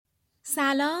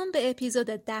سلام به اپیزود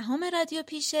 10 رادیو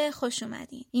پیشه خوش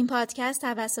اومدین. این پادکست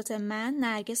توسط من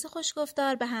نرگس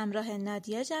خوشگفتار به همراه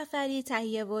نادیا جعفری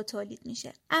تهیه و تولید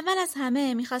میشه. اول از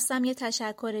همه میخواستم یه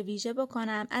تشکر ویژه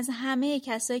بکنم از همه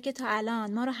کسایی که تا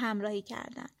الان ما رو همراهی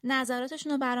کردن.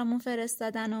 نظراتشون رو برامون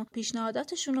فرستادن و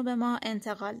پیشنهاداتشون رو به ما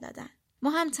انتقال دادن. ما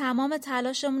هم تمام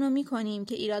تلاشمون رو میکنیم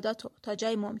که ایرادات رو تا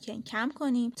جای ممکن کم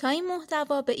کنیم تا این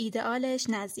محتوا به ایدئالش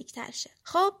نزدیک‌تر شه.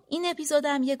 خب این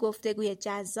اپیزودم یه گفتگوی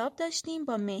جذاب داشتیم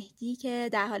با مهدی که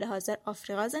در حال حاضر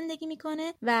آفریقا زندگی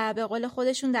میکنه و به قول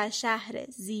خودشون در شهر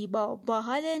زیبا و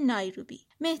باحال نایروبی.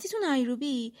 مهدی تو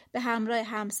نایروبی به همراه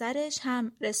همسرش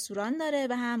هم رستوران داره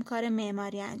و هم کار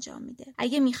معماری انجام میده.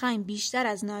 اگه میخوایم بیشتر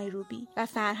از نایروبی و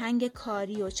فرهنگ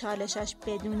کاری و چالشاش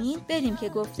بدونیم، بریم که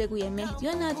گفتگوی مهدی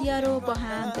و نادیا رو با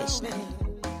هم بشنویم.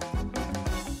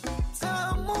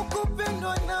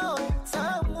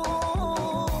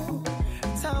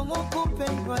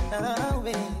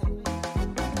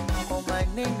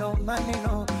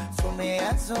 maneno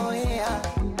tumeyazoea,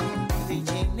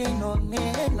 vijineno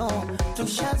neno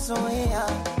tushazoea,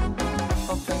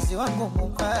 mpenzi wangu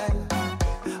mubaya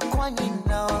kwani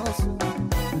naosu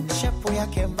shepu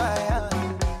yake mbaya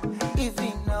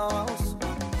hivi naosu.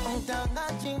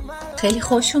 خیلی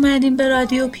خوش اومدیم به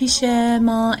رادیو پیشه.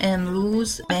 ما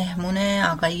امروز مهمون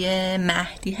آقای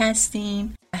مهدی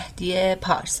هستیم، مهدی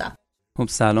پارسا. خب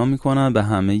سلام میکنم به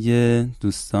همه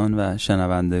دوستان و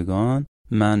شنوندگان.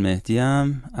 من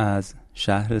مهدیم از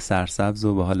شهر سرسبز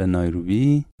و باحال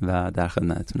نایروبی و در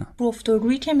خدمتتونم.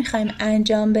 گفتگویی که میخوایم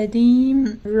انجام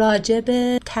بدیم راجع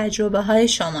به تجربه های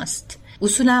شماست.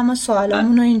 اصولا ما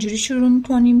سوالامون رو اینجوری شروع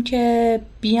میکنیم که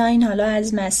بیاین حالا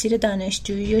از مسیر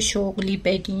دانشجویی و شغلی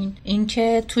بگین،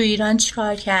 اینکه تو ایران چی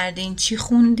کار کردین، چی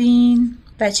خوندین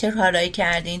و چه کارهایی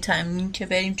کردین، تا این که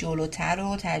بریم جلوتر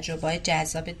و تجربه‌های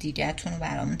جذاب دیگه‌تون رو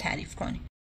برامون تعریف کنیم.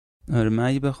 آره، من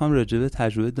اگه بخوام راجع به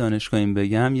تجربه دانشگاهیم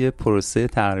بگم یه پروسه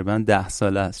تقریبا 10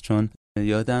 ساله است، چون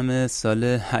یادم سال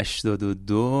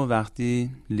 82 وقتی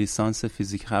لیسانس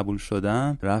فیزیک قبول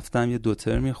شدم رفتم یه 2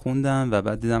 ترمی خوندم و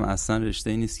بعد دیدم اصلا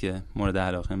رشته‌ای نیست که مورد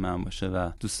علاقه من باشه و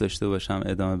دوست داشته باشم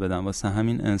ادامه بدم. واسه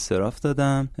همین انصراف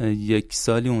دادم. 1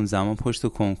 سالی اون زمان پشت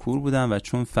کنکور بودم و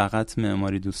چون فقط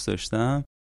معماری دوست داشتم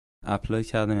اپلای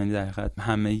کردم، یعنی در حقیقت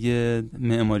همه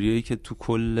معماریایی که تو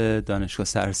کل دانشگاه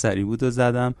سرسری بود و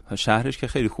زدم. شهرش که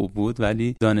خیلی خوب بود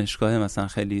ولی دانشگاه مثلا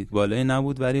خیلی بالایی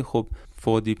نبود، ولی خب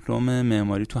فوق دیپلم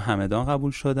معماری تو همدان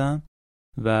قبول شدم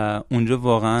و اونجا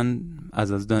واقعا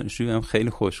از دانشجویی هم خیلی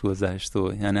خوش گذشت،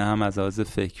 و یعنی هم از لحاظ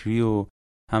فکری و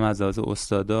هم از لحاظ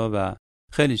استادا و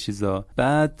خیلی چیزا.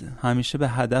 بعد همیشه به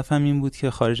هدفم این بود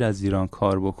که خارج از ایران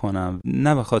کار بکنم،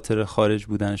 نه به خاطر خارج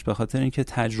بودنش، به خاطر اینکه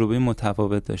تجربه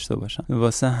متفاوت داشته باشم.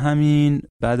 واسه همین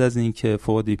بعد از اینکه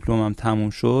فوق دیپلمم تموم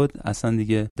شد اصلا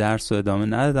دیگه درس رو ادامه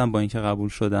ندادم، با اینکه قبول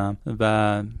شدم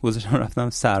و گذاشتم رفتم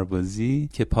سربازی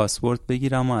که پاسپورت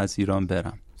بگیرم و از ایران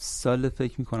برم. سال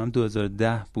فکر میکنم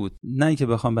 2010 بود. نه اینکه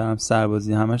بخوام برم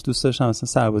سربازی، همش دوست داشتم اصلا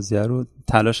سربازی رو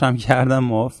تلاشم کردم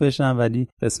معاف بشم ولی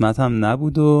قسمتم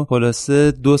نبود و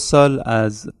خلاصه 2 سال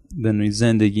از به نوعی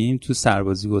زندگیم تو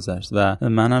سربازی گذشت و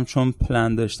منم چون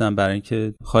پلن داشتم برای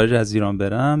اینکه خارج از ایران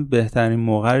برم بهترین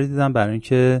موقع رو دیدم برای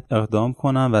اینکه اقدام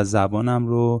کنم و زبانم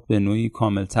رو به نوعی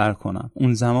کاملتر کنم.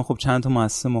 اون زمان خب چند تا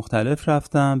مؤسسه مختلف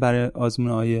رفتم برای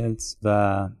آزمون آیلتس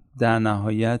و در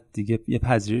نهایت دیگه یه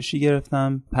پذیرشی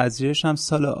گرفتم. پذیرشم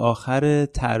سال آخر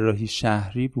طراحی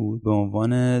شهری بود به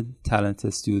عنوان تالنت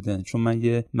استودنت، چون من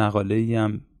یه مقاله‌ای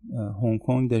هم هنگ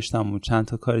کنگ داشتم و چند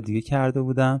تا کار دیگه کرده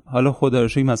بودم. حالا خدا رو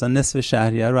شکر مثلا نصف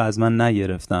شهریه رو از من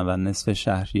نگرفتم و نصف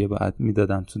شهریه باید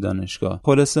میدادم تو دانشگاه.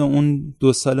 خلاصه اون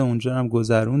 2 سال اونجا هم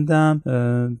گذروندم.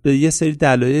 به یه سری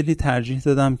دلایلی ترجیح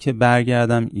دادم که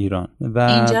برگردم ایران و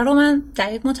اینجا رو من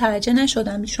دقیق متوجه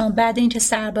نشدم. شما بعد اینکه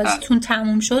سربازیتون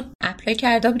تموم شد اپلای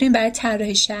کرده بودین برای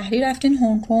طراحی شهری، رفتین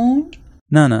هنگ کنگ؟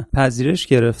 نه پذیرش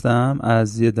گرفتم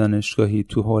از یه دانشگاهی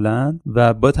تو هلند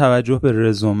و با توجه به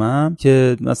رزومم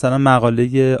که مثلا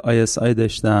مقاله ISI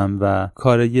داشتم و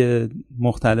کارهای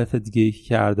مختلف دیگه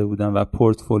کرده بودم و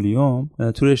پورتفولیوم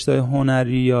تو رشته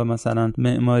هنری یا مثلا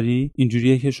معماری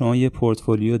اینجوریه که شما یه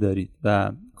پورتفولیو دارید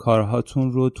و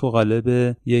کارهاتون رو تو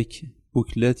قالب یک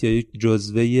بوکلت یا یک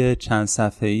جزوه چند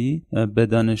صفحه‌ای به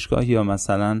دانشگاه یا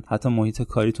مثلا حتی محیط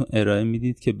کاریتون ارائه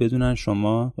میدید که بدونن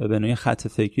شما به نوعی خط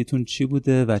فکریتون چی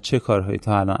بوده و چه کارهایی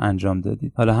تا الان انجام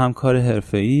دادید، حالا هم کار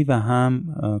حرفه‌ای و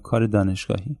هم کار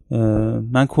دانشگاهی.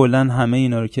 من کلا همه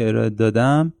اینا رو که ارائه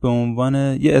دادم به عنوان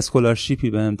یه اسکولارشیپی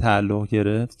بهم تعلق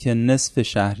گرفت که نصف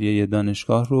شهریه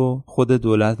دانشگاه رو خود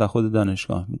دولت و خود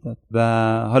دانشگاه میداد و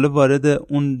حالا وارد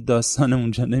اون داستان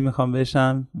اونجا نمیخوام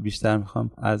بشم، بیشتر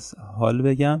میخوام از حال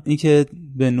بگم، اینکه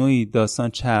به نوعی داستان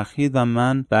چرخید و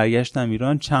من برگشتم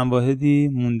ایران. چند واحدی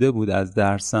مونده بود از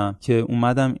درسم که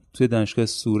اومدم توی دانشگاه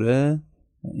سوره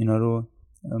اینا رو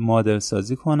مدل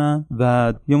سازی کنم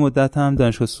و یه مدت هم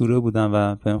دانشگاه سوره بودم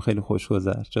و بهم خیلی خوش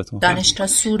گذشت. دانشگاه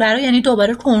سوره رو یعنی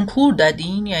دوباره کنکور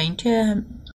دادین یا اینکه؟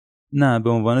 نه، به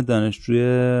عنوان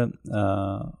دانشجوی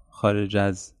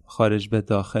خارج به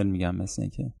داخل میگم، مثل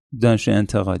اینکه دانشجوی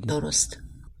انتقالی. درست.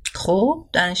 خب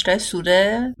دانشگاه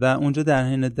سوره و اونجا در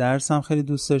حین درس هم خیلی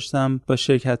دوست داشتم با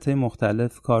شرکت‌های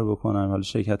مختلف کار بکنم، حالا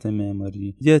شرکت‌های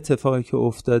معماری. یه اتفاقی که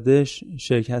افتادش،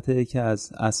 شرکتی که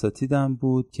از اساتیدم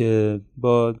بود که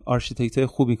با آرشیتکت‌های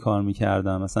خوبی کار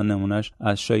می‌کردم، مثلا نمونهش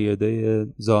از شاگردای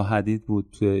زاهدید بود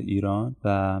توی ایران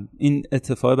و این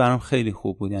اتفاق برام خیلی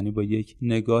خوب بود، یعنی با یک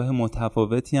نگاه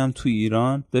متفاوتی هم توی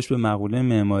ایران داشت به مقوله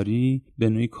معماری به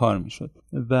نوعی کار می‌شد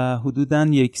و حدوداً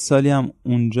 1 سالی هم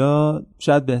اونجا،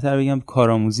 شاید بهتر بگم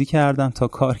کارآموزی کردم تا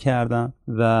کار کردم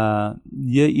و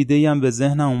یه ایده‌ای هم به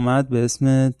ذهنم اومد به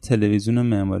اسم تلویزیون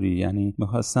معماری، یعنی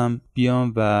می‌خواستم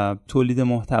بیام و تولید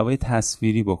محتوای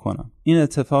تصویری بکنم. این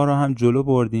اتفاق رو هم جلو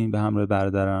بردیم به همراه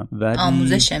برادرم.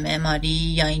 آموزش معماری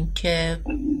یا اینکه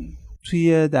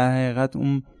توی در حقیقت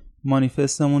اون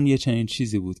مانیفستمون یه چنین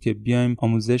چیزی بود که بیایم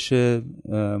آموزش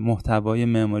محتوای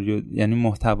معماری، یعنی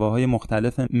محتواهای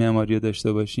مختلف معماری رو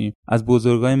داشته باشیم، از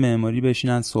بزرگای معماری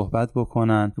بشینن صحبت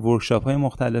بکنن، ورکشاپ‌های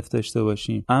مختلف داشته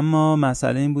باشیم. اما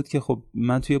مسئله این بود که خب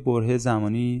من توی برهه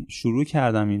زمانی شروع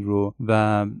کردم این رو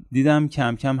و دیدم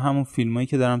کم کم همون فیلمایی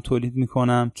که دارم تولید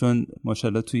میکنم، چون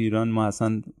ماشاءالله توی ایران ما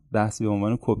اصلا بحثی به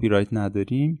عنوان کپی رایت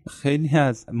نداریم، خیلی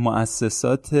از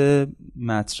مؤسسات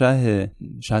مطرح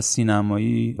شاید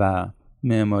سینمایی و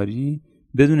معماری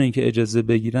بدون اینکه اجازه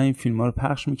بگیرن این فیلم‌ها رو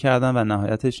پخش می‌کردن و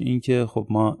نهایتش این که خب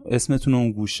ما اسمتون رو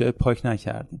اون گوشه پاک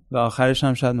نکردیم و آخرش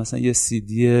هم شاید مثلا یه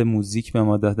CD موزیک به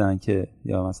ما دادن که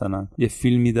یا مثلا یه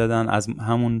فیلمی دادن از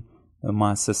همون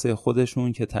مؤسسه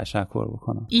خودشون که تشکر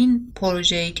بکنم. این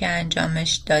پروژه‌ای که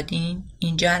انجامش دادین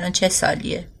اینجا الان چه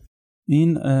سالیه؟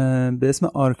 این به اسم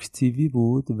آرک تیوی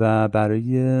بود و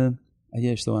برای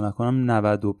اگه اشتباه نکنم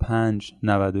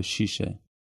 95-96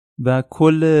 و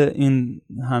کل این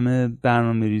همه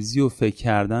برنامه‌ریزی و فکر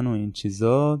کردن و این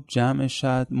چیزا جمعش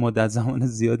شاید مدت زمان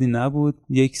زیادی نبود،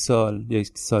 1 سال، 1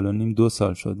 سال و نیم، 2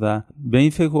 سال شد و به این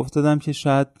فکر افتادم که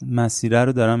شاید مسیره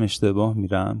رو دارم اشتباه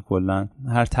میرم. کلا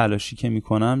هر تلاشی که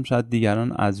میکنم شاید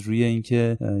دیگران از روی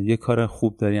اینکه یه کار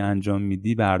خوب داری انجام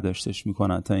میدی برداشتش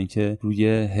میکنن تا اینکه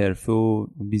روی حرفه و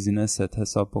بیزینست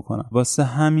حساب بکنن. واسه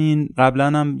همین قبلا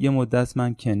هم یه مدت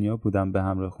من کنیا بودم به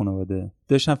همراه خانواده،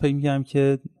 داشتم فکر می‌کردم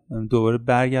که دوباره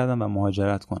برگردم و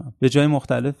مهاجرت کنم. به جای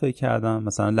مختلف فکر کردم،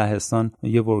 مثلا لهستان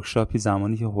یه ورکشاپی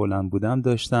زمانی که هلند بودم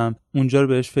داشتم، اونجا رو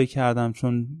بهش فکر کردم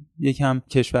چون یکم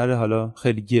کشور حالا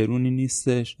خیلی گرونی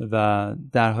نیستش و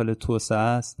در حال توسعه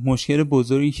است. مشکل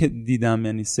بزرگی که دیدم،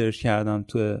 یعنی سرچ کردم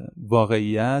تو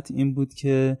واقعیت، این بود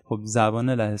که خب زبان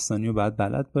لهستانی رو باید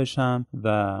بلد باشم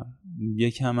و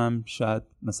یکم هم شاید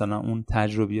مثلا اون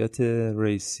تجربیات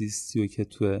ریسیستی که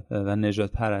تو و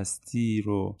نژاد پرستی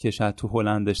رو که شاید تو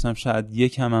هلند داشتم شاید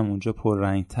یکم هم اونجا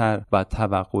پررنگ‌تر و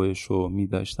توقعش رو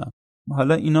می‌داشتم.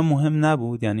 حالا اینا مهم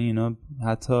نبود، یعنی اینا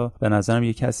حتی به نظرم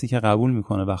یه کسی که قبول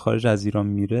میکنه و خارج از ایران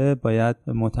میره باید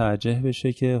متوجه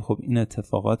بشه که خب این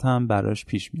اتفاقات هم براش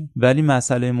پیش میاد، ولی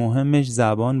مسئله مهمش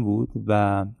زبان بود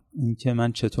و اینکه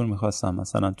من چطور میخواستم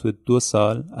مثلا تو 2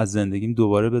 سال از زندگیم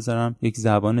دوباره بذارم یک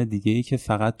زبان دیگه‌ای که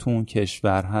فقط تو اون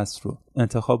کشور هست رو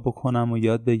انتخاب بکنم و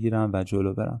یاد بگیرم و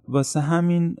جلو برم. واسه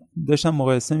همین داشتم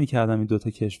مقایسه میکردم این 2 تا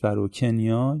کشور رو.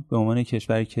 کنیا به عنوان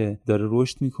کشوری که داره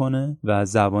رشد میکنه و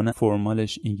زبان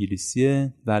فرمالش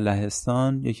انگلیسیه و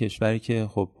لهستان یک کشوری که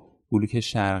خب بلوک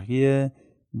شرقیه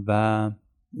و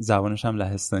زبانش هم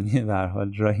لهستانیه، به هر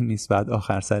حال راهی نیست بعد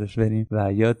آخر سرش بریم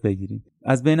و یاد بگیریم.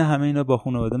 از بین همه اینا با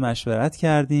خانواده مشورت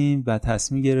کردیم و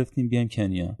تصمیم گرفتیم بیایم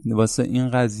کنیا. واسه این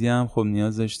قضیه هم خب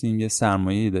نیاز داشتیم یه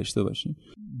سرمایه‌ای داشته باشیم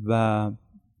و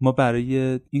ما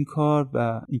برای این کار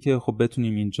و اینکه خب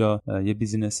بتونیم اینجا یه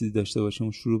بیزینسی داشته باشیم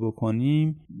و شروع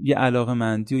بکنیم، یه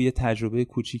علاقه‌مندی و یه تجربه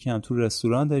کوچیکی هم تو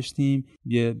رستوران داشتیم،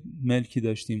 یه ملکی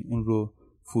داشتیم، اون رو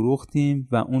فروختیم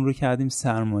و اون رو کردیم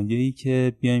سرمایه‌ای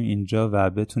که بیایم اینجا و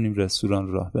بتونیم رستوران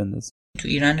راه بندازیم. تو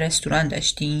ایران رستوران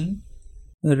داشتیم؟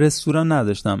 رستوران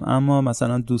نداشتم، اما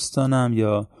مثلا دوستانم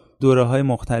یا دوره‌های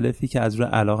مختلفی که از روی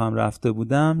علاقم رفته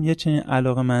بودم یه چنین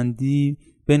علاقه‌مندی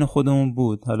بین خودمون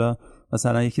بود. حالا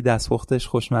مثلا یکی دستپختش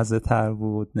خوشمزه تر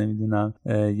بود، نمیدونم،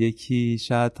 یکی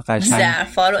شاید قشنگ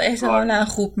ظرفا رو احتمالاً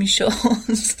خوب میشد.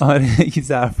 آره یکی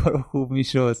ظرفا رو خوب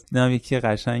میشد، نه یکی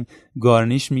قشنگ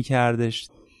گارنیش میکردش.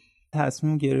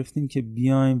 تصمیم گرفتیم که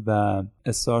بیایم و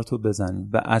استارت رو بزنیم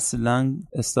و اصلا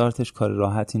استارتش کار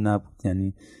راحتی نبود،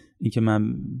 یعنی اینکه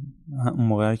من اون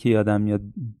موقع که یادم میاد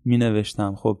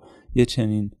مینوشتم خب یه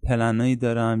چنین پلنایی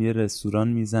دارم، یه رستوران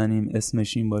میزنیم،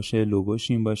 اسمش این باشه،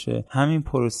 لوگوش این باشه. همین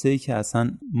پروسه‌ای که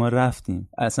اصلا ما رفتیم،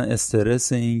 اصلا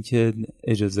استرس این که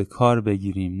اجازه کار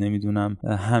بگیریم، نمیدونم،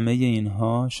 همه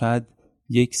اینها شاید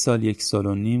 1 سال 1.5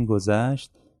 سال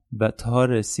گذشت و تا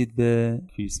رسید به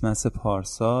کریسمس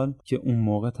پارسال که اون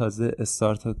موقع تازه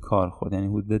استارت کار خورد، یعنی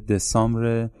حدود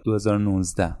دسامبر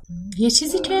 2019. یه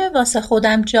چیزی که واسه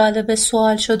خودم جالب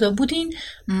سوال شده بود این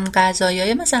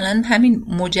قضایای مثلا همین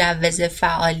مجوز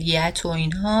فعالیت و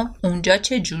اینها اونجا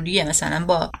چه جوریه؟ مثلا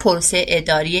با پروسه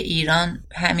اداری ایران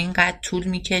همینقدر طول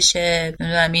میکشه؟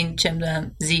 نمیدونم این چه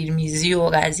میدونم زیرمیزی و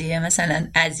قضیه مثلا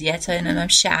اذیت‌های نمیدونم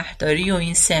شهرداری و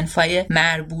این صنفای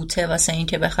مربوطه واسه این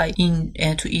که بخوای این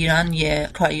تو ایران یه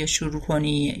کاری شروع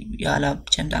کنی یا حالا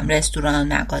چه میدونم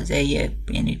رستوران، مغازه،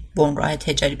 یعنی بنگاه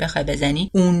تجاری بخوای بزنی،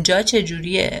 اونجا چه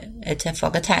جوریه؟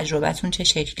 اتفاق تجربتون چه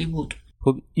شکلی بود؟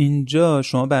 خب اینجا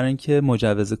شما برای اینکه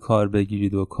مجوز کار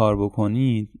بگیرید و کار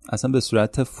بکنید اصلا به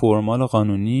صورت فرمال و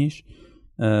قانونیش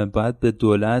باید به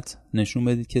دولت نشون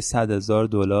بدید که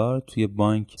 $100,000 توی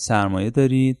بانک سرمایه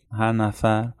دارید هر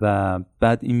نفر و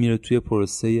بعد این میره توی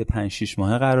پروسه 5-6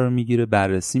 ماهه قرار میگیره،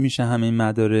 بررسی میشه همه این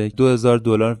مدارک.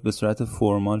 $2,000 به صورت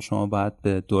فرمال شما باید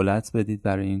به دولت بدید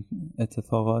برای این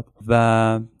اتفاقات.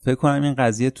 و فکر کنم این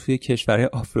قضیه توی کشورهای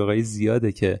آفریقایی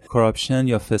زیاده که کراپشن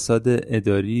یا فساد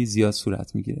اداری زیاد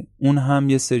صورت میگیره. اون هم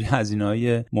یه سری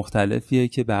هزینه‌های مختلفیه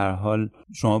که به هر حال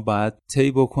شما باید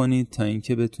طی بکنید تا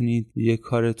اینکه بتونید یه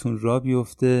کارتون را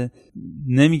بیفته.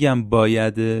 نمیگم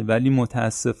بایده، ولی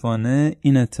متاسفانه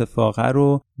این اتفاقه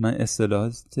رو من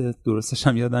اصطلاحات درستش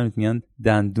هم یادم میگن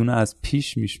دندون از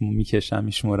پیش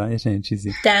میشمورن، یه چنین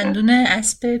چیزی، دندون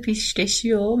اسب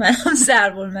پیشکشی و منم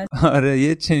ضرب. آره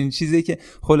یه چنین چیزی که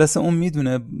خلاصه اون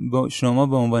میدونه شما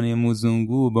به عنوان یه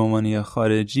موزونگو، به عنوان یه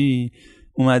خارجی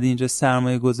اومدی اینجا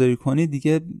سرمایه گذاری کنی،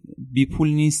 دیگه بی پول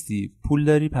نیستی، پول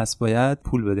داری پس باید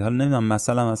پول بدی. حالا نمیدونم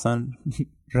مثلا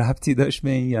ربطی داشت به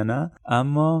این یا نه،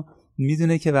 اما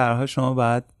میدونه که به هر حال شما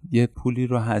باید یه پولی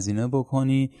رو هزینه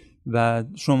بکنی و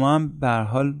شما هم به هر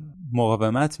حال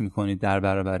مقاومت میکنی در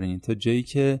برابر این تا جایی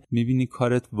که میبینی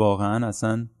کارت واقعا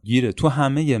اصلا گیره تو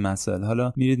همه یه مسائل.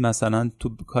 حالا میرید مثلا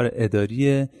تو کار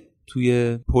اداریه،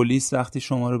 توی پلیس وقتی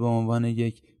شما رو به عنوان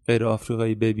یک غیر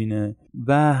آفریقایی ببینه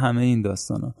و همه این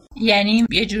داستانا. یعنی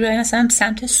یه جورایی مثلا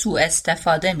سمت سوء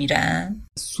استفاده میرن؟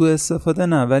 سوء استفاده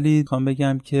نه، ولی میخوام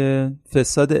بگم که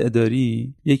فساد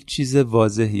اداری یک چیز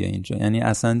واضحیه اینجا، یعنی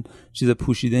اصلا چیز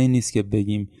پوشیده ای نیست که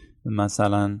بگیم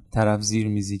مثلا طرف زیر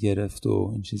میزی گرفت و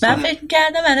این چیزا. من فکر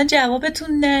کردم الان جوابتون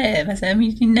نه، مثلا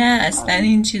میگی نه اصلا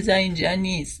این چیزا اینجا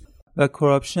نیست. و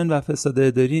کراپشن و فساد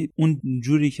اداری اون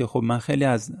جوری که خب من خیلی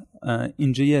از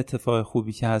اینجا یه اتفاق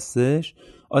خوبی که هستش،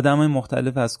 آدمای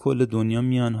مختلف از کل دنیا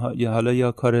میان، یا حالا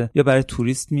یا کار یا برای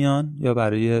توریست میان، یا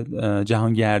برای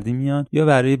جهانگردی میان، یا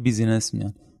برای بیزینس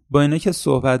میان. با اینا که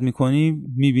صحبت میکنی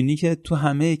میبینی که تو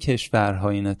همه کشورها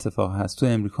این اتفاق هست، تو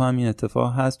امریکا هم این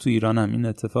اتفاق هست، تو ایران هم این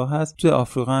اتفاق هست، تو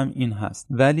آفریقا هم این هست،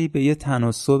 ولی به یه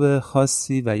تناسب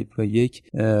خاصی و به یک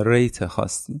ریت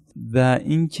خاصی. و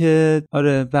اینکه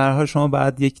آره به هر حال شما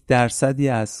باید 1%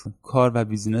 از کار و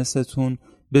بیزینستون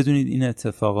بدونید این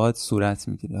اتفاقات صورت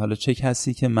میگیره. حالا چه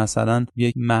کسی که مثلا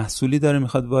یک محصولی داره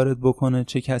میخواد وارد بکنه،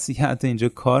 چه کسی که حتی اینجا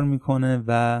کار میکنه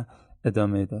و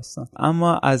ادامه داستان.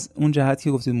 اما از اون جهت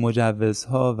که گفتید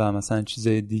مجوزها و مثلا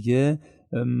چیزای دیگه،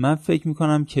 من فکر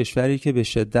میکنم کشوری که به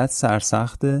شدت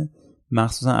سرسخته،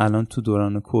 مخصوصا الان تو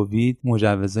دوران کووید،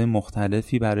 مجوزهای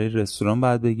مختلفی برای رستوران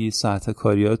باید بگی، ساعت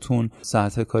کاریاتون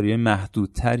ساعت کاری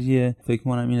محدودتریه. فکر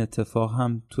کنم این اتفاق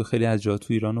هم تو خیلی از جاها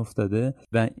تو ایران افتاده.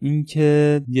 و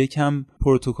اینکه یکم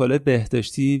پروتکل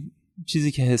بهداشتی،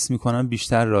 چیزی که حس میکنم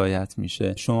بیشتر رعایت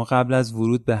میشه. شما قبل از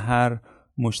ورود به هر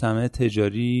مجتمع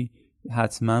تجاری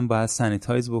حتما باید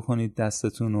سانیتایز بکنید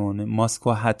دستتون و ماسک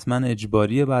ها حتما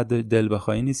اجباریه، باید دل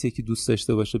بخواهی نیست یکی دوست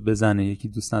داشته باشه بزنه یکی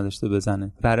دوست نداشته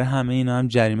بزنه. برای همه اینا هم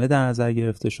جریمه در نظر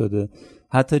گرفته شده.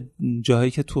 حتی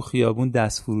جاهایی که تو خیابون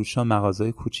دست فروش ها،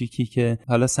 مغازهای کوچیکی که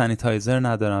حالا سانیتایزر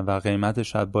ندارن و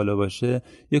قیمتش شاید بالا باشه،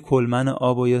 یه کلمن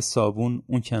آب و یه صابون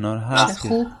اون کنار هست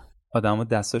که آدم‌ها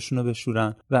دستاشون رو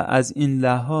بشورن. و از این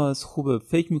لحاظ خوبه.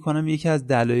 فکر میکنم یکی از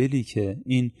دلایلی که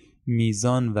این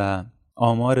میزان و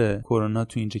آمار کرونا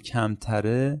تو اینجا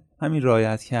کمتره همین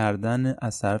رعایت کردن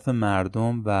از طرف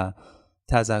مردم و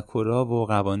تذکرها و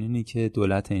قوانینی که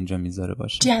دولت اینجا میذاره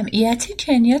باشه. جمعیت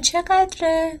کنیا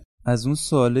چقدره؟ از اون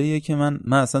سوالیه که من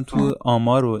اصلا تو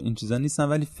آمار و این چیزا نیستم،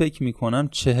 ولی فکر میکنم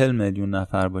 40 میلیون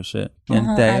نفر باشه. یعنی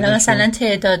الان مثلا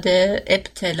تعداد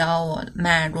ابتلا و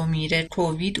مردم میره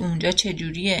کووید اونجا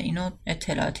چجوریه؟ اینو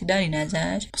اطلاعاتی دارین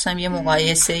ازش؟ مثلا یه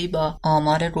مقایسه‌ای با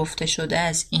آمار گفته شده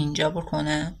از اینجا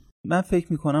بکنم. من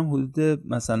فکر میکنم حدود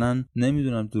مثلا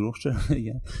نمیدونم دروغ چرا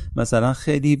بگم، مثلا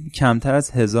خیلی کمتر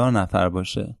از 1000 نفر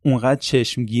باشه. اونقدر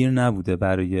چشمگیر نبوده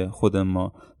برای خود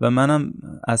ما و منم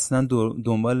اصلا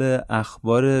دنبال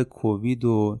اخبار کووید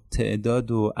و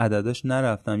تعداد و عدداش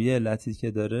نرفتم. یه علتی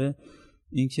که داره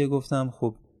این که گفتم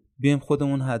خب بیایم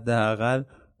خودمون حداقل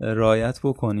رعایت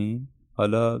بکنیم،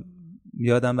 حالا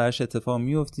یادم برش اتفاق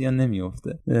میفته یا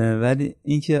نمیفته، ولی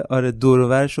اینکه آره دور و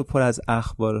برش رو پر از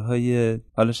اخبارهای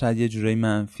حالا شاید یه جورایی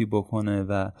منفی بکنه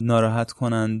و ناراحت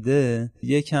کننده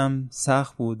یکم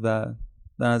سخت بود و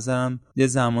به نظرم یه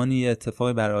زمانی یه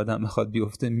اتفاقی برای آدم بخواد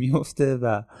بیفته میفته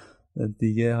و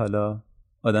دیگه حالا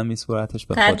آدم میسپرتش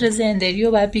به خود. قدر زندگی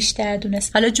رو باید بیشتر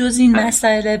دونست. حالا جز این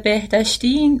مسائل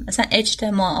بهداشتی مثلا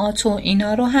اجتماعات و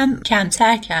اینا رو هم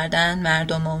کمتر کردن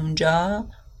مردم اونجا؟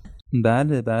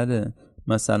 بله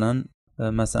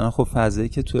مثلا خب فضایی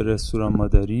که تو رستوران ما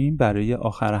داریم برای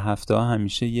آخر هفته ها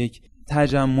همیشه یک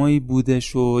تجمعی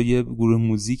بودش و یه گروه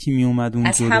موزیکی می اومد اونجا.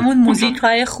 از همون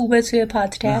موزیکای خوبه توی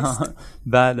پادکست؟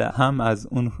 بله، هم از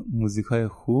اون موزیکای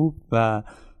خوب و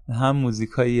هم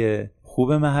موزیکای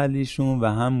خوب محلیشون و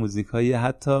هم موزیکای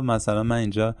حتی مثلا من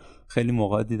اینجا خیلی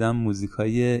موقع دیدم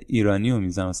موزیکای ایرانی رو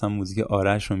میذارن، مثلا موزیک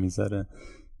آرش رو میذاره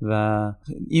و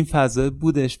این فضا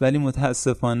بودش. ولی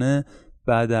متاسفانه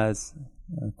بعد از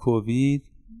کووید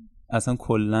اصلا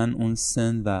کلن اون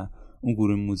سن و اون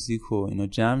گروه موزیک و اینا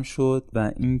جمع شد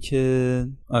و اینکه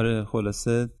آره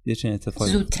خلاصه یه چنین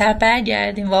اتفاقی زودتر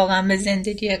برگردیم واقعا به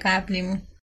زندگی قبلیمون.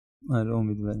 آره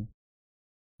امیدواریم.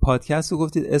 پادکست رو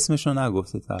گفتید، اسمش رو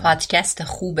نگفتید. پادکست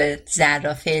خوبه،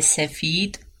 زرافه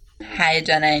سفید،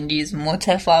 هیجان انگیز،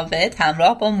 متفاوت،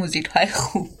 همراه با موزیک های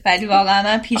خوب. ولی واقعا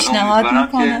من پیشنهاد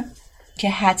میکنم که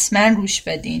حتما روش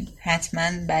بدین، حتما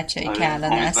بچه‌ای که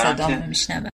الان از صدامو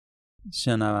میشنون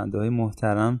شنونده های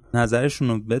محترم نظرشون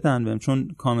رو بدن بهم، چون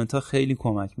کامنت ها خیلی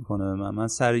کمک میکنه به من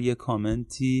سر یه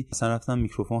کامنتی مثلا رفتم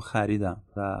میکروفون خریدم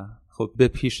و خب به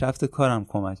پیشرفت کارم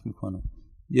کمک میکنه.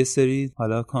 یه سری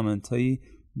حالا کامنت هایی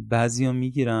بعضیا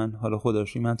میگیرن، حالا خدا رو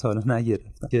شکر من تا حالا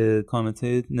نگرفتم، که کامنت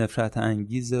های نفرت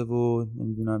انگیزه و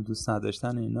نمیدونم دوست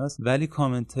نداشتن ایناست، ولی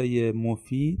کامنت های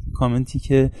مفید، کامنتی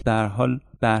که در حال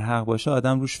برحق باشه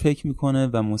آدم روش فکر میکنه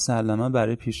و مسلما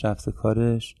برای پیشرفت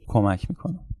کارش کمک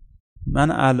میکنه.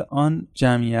 من الان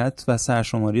جمعیت و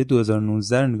سرشماری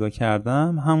 2019 رو نگاه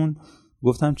کردم، همون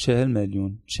گفتم 40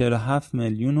 میلیون 47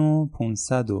 میلیون و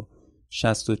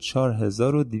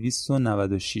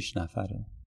 564,296 نفره،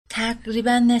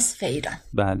 تقریبا نصف ایران.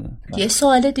 بله. یه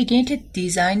سوال دیگه این که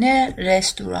دیزاین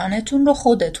رستورانتون رو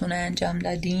خودتون انجام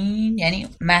دادین؟ یعنی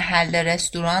محل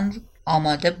رستوران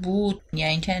آماده بود یا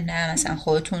اینکه نه مثلا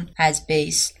خودتون از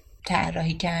بیس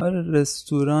طراحی کردین؟ آره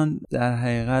رستوران در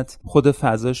حقیقت خود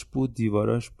فضاش بود،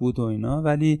 دیواراش بود و اینا،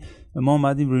 ولی ما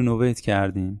اومدیم رینوویت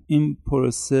کردیم. این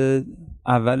پروسه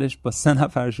اولش با 3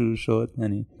 نفر شروع شد،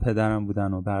 یعنی پدرم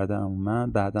بودن و برادرم و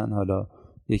من. بعدن حالا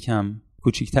یکم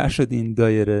کوچیک‌تر شد این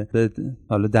دایره به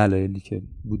حالا دلایلی که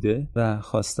بوده و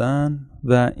خواستن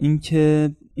و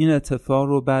اینکه این اتفاق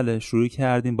رو بله شروع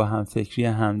کردیم با همفکری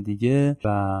همدیگه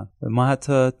و ما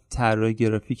حتی طراح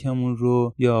گرافیکمون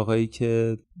رو یه آقایی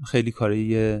که خیلی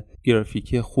کارهای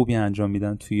گرافیکی خوبی انجام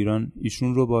میدن تو ایران،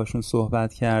 ایشون رو باشون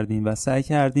صحبت کردیم و سعی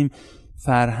کردیم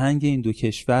فرهنگ این دو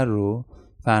کشور رو،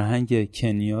 فرهنگ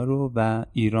کنیا رو و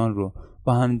ایران رو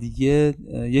با هم دیگه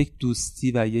یک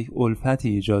دوستی و یک الفتی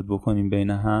ایجاد بکنیم بین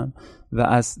هم و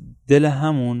از دل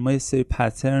همون ما یه سری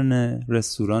پترن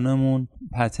رستورانمون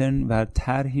پترن و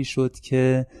طرحی شد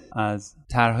که از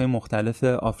طرح‌های مختلف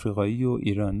آفریقایی و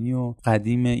ایرانی و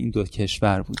قدیم این دو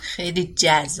کشور بود. خیلی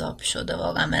جذاب شده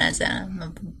واقعا به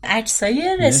نظرم.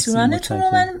 عکسای رستورانتون رو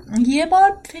من یه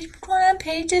بار فکر می‌کنم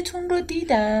پیجتون رو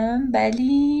دیدم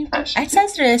ولی عکس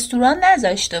از رستوران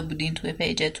نذاشته بودین توی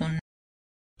پیجتون.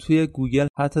 توی گوگل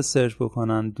حتی سرچ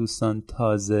بکنن دوستان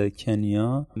تازه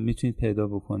کنیا میتونید پیدا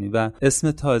بکنی و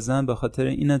اسم تازه هم به خاطر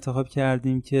این انتخاب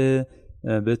کردیم که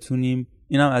بتونیم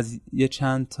اینم از یه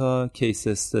چند تا کیس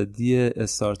استادی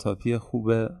استارتاپی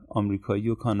خوب آمریکایی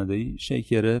و کانادایی شکل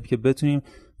گرفت که بتونیم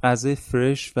غذای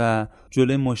فرش و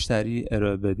جلوی مشتری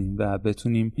ارائه بدیم و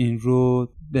بتونیم این رو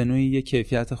به نوعی یه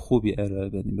کیفیت خوبی ارائه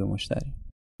بدیم به مشتری.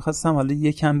 خواستم حالا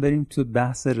یکم بریم تو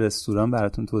بحث رستوران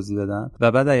براتون توضیح بدم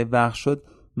و بعد اگه وقت شد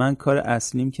من کار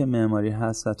اصلیم که معماری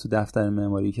هست و تو دفتر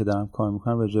معماری که دارم کار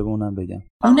میکنم راجع به اونم بگم.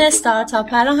 اون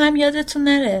استارتاپ رو هم یادتون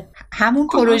نره، همون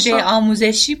پروژه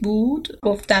آموزشی بود.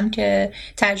 گفتم که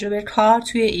تجربه کار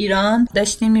توی ایران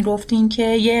داشتیم، میگفتین که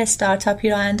یه استارتاپی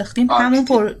رو انداختیم،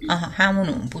 همون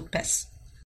اون بود. پس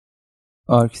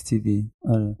آرک تیوی،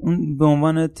 آره اون به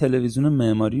عنوان تلویزیون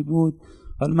معماری بود.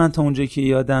 حالا من تا اونجایی که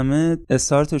یادمه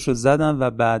استارتش رو زدم و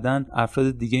بعدن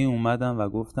افراد دیگه اومدن و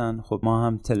گفتن خب ما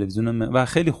هم تلویزیون و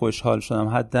خیلی خوشحال شدم.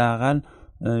 حداقل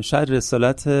شاید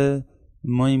رسالت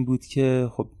ما این بود که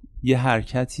خب یه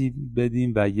حرکتی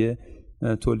بدیم و یه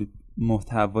تولید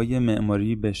محتوای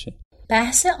معماری بشه.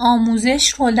 بحث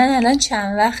آموزش کلاً الان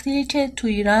چند وقتیه که تو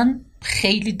ایران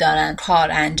خیلی دارن کار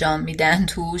انجام میدن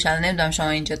توش. الان نمیدونم شما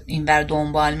اینجا اینور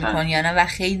دنبال میکنی یا نه، و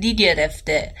خیلی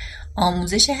گرفته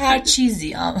آموزش هر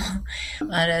چیزی.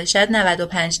 آره شاید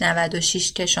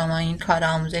 95-96 که شما این کار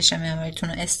آموزش معماریتون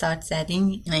رو استارت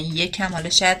زدین یکم، حالا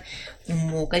شاید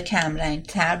اون موقع کم رنگ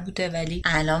تر بوده، ولی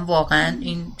الان واقعا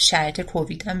این شرایط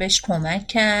کووید هم بهش کمک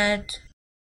کرد.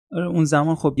 آره اون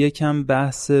زمان خب یکم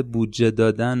بحث بودجه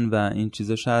دادن و این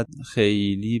چیزا شاید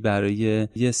خیلی برای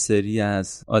یه سری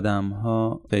از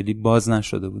آدم‌ها خیلی باز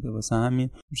نشده بوده، واسه همین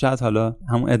شاید حالا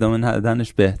همون ادامه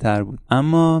ندادنش بهتر بود.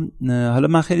 اما حالا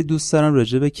من خیلی دوست دارم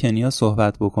راجع به کنیا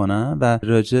صحبت بکنم و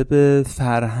راجع به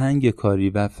فرهنگ کاری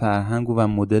و فرهنگ و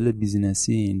مدل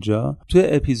بیزینسی اینجا. توی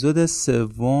اپیزود 3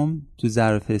 تو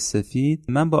ظرف سفید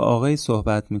من با آقای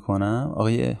صحبت میکنم،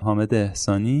 آقای حامد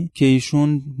احسانی، که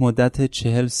ایشون مدت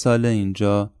 40 سال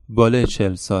اینجا، بالای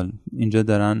 40 سال اینجا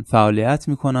دارن فعالیت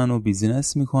میکنن و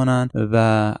بیزینس میکنن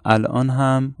و الان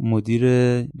هم مدیر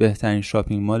بهترین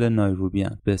شاپینگ مال نایروبی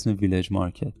هن به اسم ویلج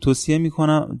مارکت. توصیه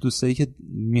میکنم دوستایی که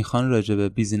میخوان راجع به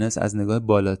بیزینس از نگاه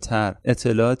بالاتر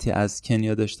اطلاعاتی از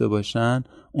کنیا داشته باشن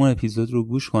اون اپیزود رو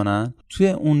گوش کنن. توی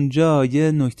اونجا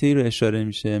یه نکته‌ای رو اشاره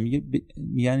میشه،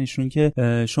 میگن ایشون که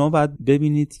شما باید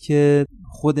ببینید که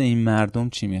خود این مردم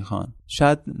چی میخوان.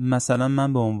 شاید مثلا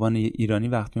من به عنوان ایرانی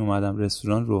وقتی اومدم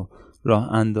رستوران رو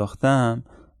راه انداختم،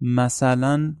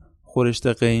 مثلا خورشت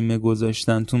قیمه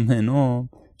گذاشتن تو منو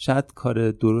شاید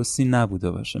کار درستی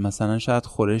نبوده باشه. مثلا شاید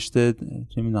خورشت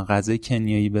غذای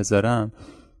کنیایی بذارم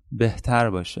بهتر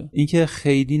باشه. اینکه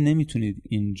خیلی نمیتونید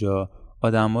اینجا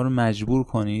آدم‌ها رو مجبور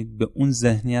کنید به اون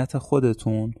ذهنیت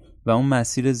خودتون و اون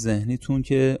مسیر ذهنیتون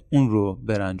که اون رو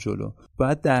برن جلو.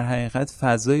 باید در حقیقت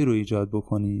فضایی رو ایجاد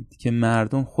بکنید که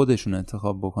مردم خودشون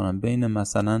انتخاب بکنن بین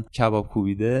مثلا کباب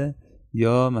کوبیده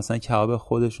یا مثلا کباب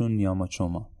خودشون نیاما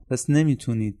چوما. پس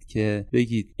نمیتونید که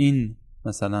بگید این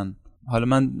مثلا، حالا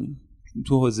من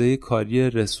تو حوزه کاری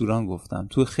رستوران گفتم،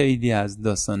 تو خیلی از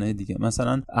داستانه دیگه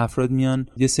مثلا افراد میان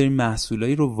یه سری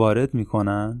محصولایی رو وارد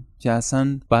میکنن که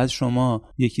اصلا بعد شما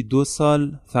 1-2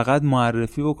 سال فقط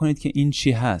معرفی بکنید که این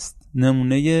چی هست.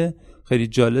 نمونه خیلی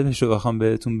جالبش رو بخوام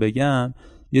بهتون بگم،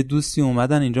 یه دوستی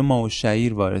اومدن اینجا ماهو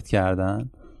شعیر وارد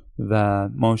کردن و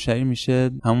ماهو شعیر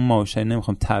میشه همون ماهو شعیر،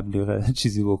 نمیخوام تبلیغ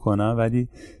چیزی بکنم ولی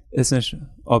اسمش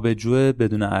آبجو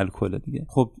بدون الکل دیگه.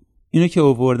 خب اینو که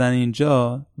آوردن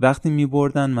اینجا، وقتی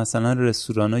میبردن مثلا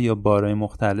رستورانا یا بارای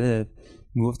مختلف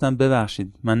میگفتن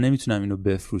ببخشید من نمیتونم اینو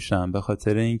بفروشم به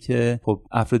خاطر اینکه خب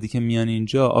افرادی که میان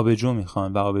اینجا آبجو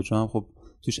میخوان و آبجو هم خب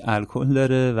توش الکل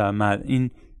داره و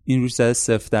این روش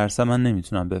زده 0% من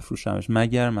نمیتونم بفروشمش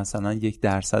مگر مثلا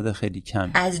 1% خیلی کم.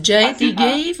 از جای دیگه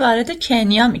ای وارد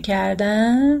کنیا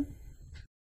میکردن؟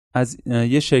 از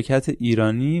یه شرکت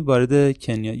ایرانی وارد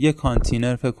کنیا، یه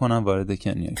کانتینر فکر کنم وارد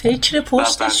کنیا. فکر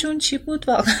پشتشون چی بود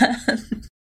واقعا؟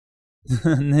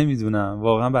 نمیدونم،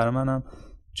 واقعا برای منم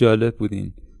جالب بود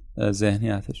این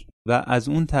ذهنیتش. و از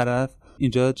اون طرف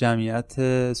اینجا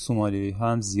جمعیت سومالیایی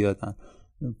ها هم زیادن.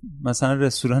 مثلا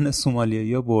رستوران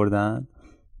سومالیایی ها بردن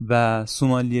و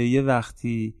سومالیایی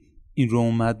وقتی این رو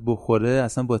اومد بخوره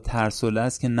اصلا با ترس و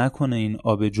لرز که نکنه این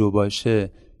آبجو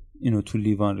باشه اینو تو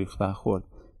لیوان ریخت و خورد.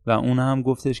 و اون هم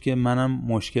گفتش که منم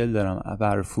مشکل دارم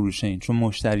برای فروش این، چون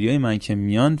مشتریای من که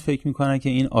میان فکر میکنن که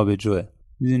این آبجوه.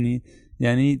 میدونی،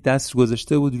 یعنی دست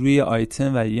گذاشته بود روی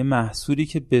آیتم و یه محصولی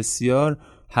که بسیار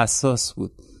حساس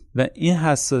بود و این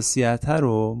حساسیت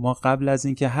رو ما قبل از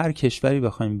اینکه هر کشوری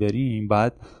بخوایم بریم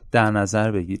باید در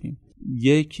نظر بگیریم.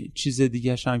 یک چیز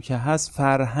دیگه هم که هست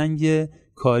فرهنگ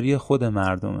کاری خود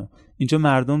مردمه. اینجا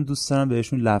مردم دوست دارن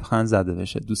بهشون لبخند زده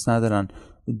بشه، دوست ندارن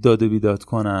داد و بیداد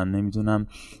کنن، نمیدونم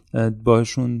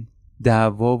باشون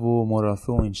دعوا و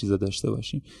مرافعه و این چیزا داشته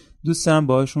باشیم. دوست دارن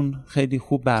باشون خیلی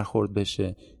خوب برخورد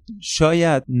بشه.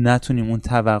 شاید نتونیم اون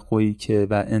توقعی که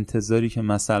و انتظاری که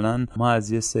مثلا ما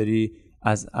از یه سری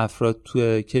از افراد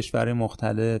توی کشور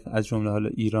مختلف از جمله حالا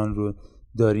ایران رو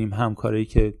داریم، همکاری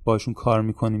که باشون کار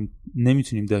میکنیم،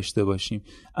 نمیتونیم داشته باشیم.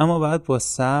 اما باید با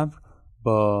صبر،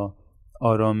 با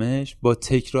آرامش با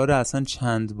تکرار اصلا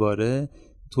چند باره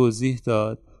توضیح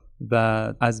داد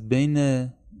و از بین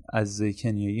عزیزای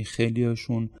کنیایی خیلی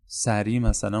هاشون سریع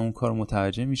مثلا اون کار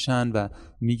متوجه میشن و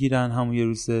میگیرن همون یه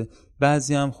روزه.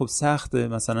 بعضی هم خب سخته،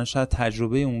 مثلا شاید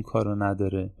تجربه اون کار رو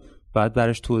نداره، بعد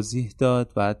براش توضیح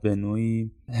داد، بعد به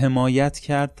نوعی حمایت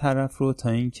کرد طرف رو تا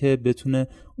اینکه بتونه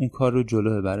اون کار رو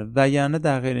جلو ببره. و یعنی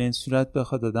در غیر این صورت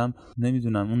بخواد آدم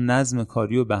نمیدونم اون نظم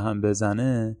کاری رو به هم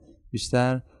بزنه،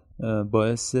 بیشتر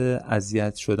باعث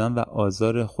اذیت شدن و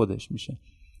آزار خودش میشه.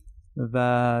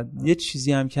 و یه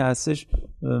چیزی هم که هستش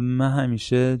من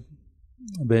همیشه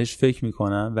بهش فکر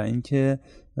میکنم و اینکه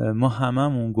ما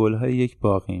هممون گل‌های یک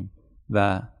باغیم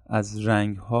و از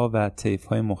رنگ‌ها و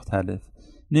طیف‌های مختلف.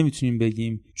 نمیتونیم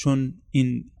بگیم چون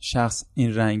این شخص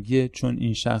این رنگیه، چون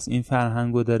این شخص این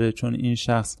فرهنگو داره، چون این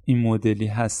شخص این مدلی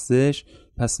هستش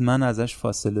پس من ازش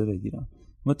فاصله بگیرم.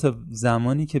 ما تا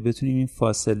زمانی که بتونیم این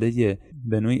فاصله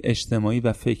به نوعی اجتماعی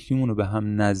و فکریمون رو به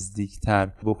هم نزدیکتر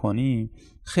بکنیم،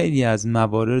 خیلی از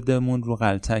مواردمون رو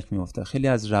غلطک میفته، خیلی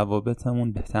از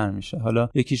روابطمون بهتر میشه. حالا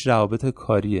یکیش روابط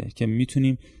کاریه که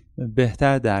میتونیم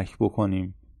بهتر درک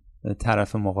بکنیم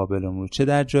طرف مقابلمون رو، چه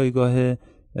در جایگاه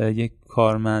یک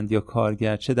کارمند یا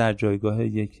کارگر، چه در جایگاه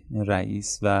یک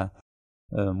رئیس و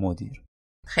مدیر.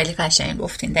 خیلی قشنگ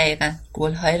گفتین. دقیقاً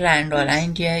گل‌های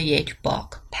رنگارنگ یک باغ.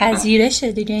 پذیرش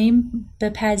دیگه، این به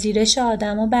پذیرش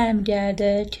آدما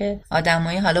برمیگرده که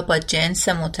آدمایی حالا با جنس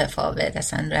متفاوت،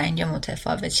 اصلا رنگ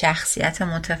متفاوت، شخصیت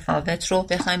متفاوت رو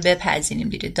بخوایم بپذیریم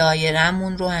دیگه.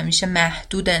 دایره‌مون رو همیشه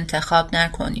محدود انتخاب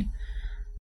نکنیم.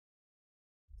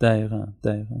 دقیقاً.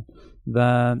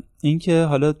 و اینکه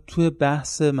حالا توی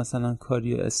بحث مثلا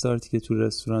کاری استارتی که تو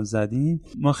رستوران زدیم،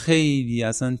 ما خیلی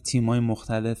اصلا تیمای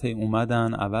مختلف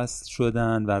اومدن، عوض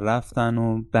شدن و رفتن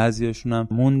و بعضیاشون هم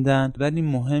موندن، ولی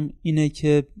مهم اینه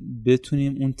که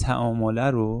بتونیم اون تعامله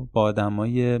رو با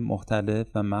آدمای مختلف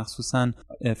و مخصوصا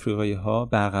افریقایی ها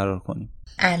برقرار کنیم.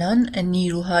 الان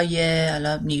نیروهای،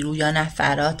 حالا نیرو یا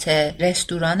نفرات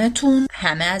رستورانتون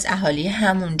همه از اهالی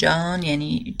همونجان،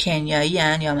 یعنی کنیایی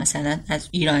هن یا مثلا از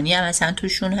ایرانی هم مثلا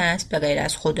توشون هست به غیر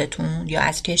از خودتون یا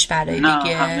از کشورهای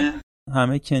دیگه؟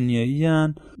 همه کنیایی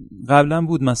هن. قبلا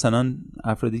بود مثلا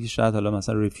افرادی که شاید حالا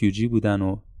مثلا رفیوجی بودن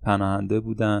و پناهنده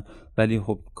بودن ولی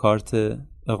خب کارت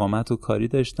اقامت و کاری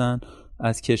داشتن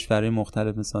از کشورهای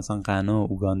مختلف مثلا غنا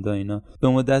و اوگاندا، اینا به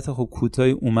مدت خب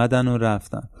کوتاهی اومدن و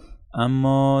رفتن.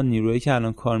 اما نیرویی که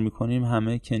الان کار میکنیم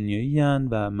همه کنیایی هن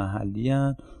و محلی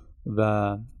هن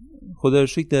و خدا رو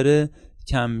شکر داره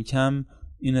کم کم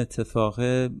این اتفاق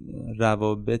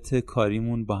روابط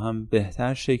کاریمون با هم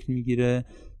بهتر شکل میگیره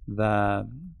و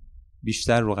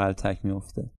بیشتر رو غلطک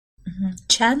میفته.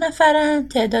 چند نفرن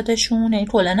تعدادشون؟ یعنی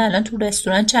کلاً الان تو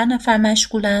رستوران چند نفر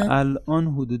مشغولن؟ الان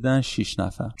حدوداً 6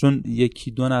 نفر، چون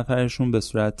یکی دو نفرشون به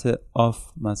صورت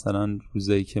آف مثلا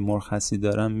روزایی که مرخصی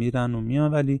دارن میرن و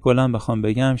میان، ولی کلاً بخوام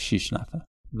بگم 6 نفر.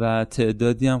 و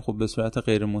تعدادی هم خب به صورت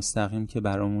غیر مستقیم که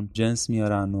برامون جنس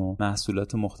میارن و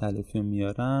محصولات مختلفی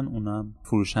میارن، اونم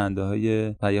فروشنده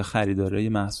های و یا خریدارای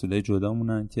محصولات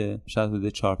جدامونن که شاید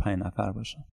حدود 4-5 نفر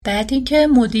باشن. بعد اینکه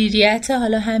مدیریت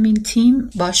حالا همین تیم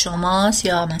با شماست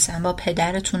یا مثلا با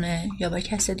پدرتونه یا با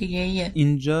کس دیگه ایه؟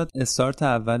 اینجا استارت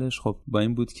اولش خب با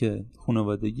این بود که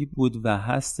خانوادگی بود و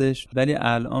هستش، ولی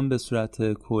الان به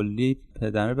صورت کلی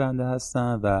پدر بنده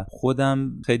هستم و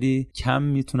خودم خیلی کم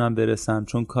میتونم برسم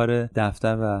چون کار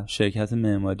دفتر و شرکت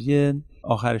معماریه.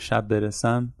 آخر شب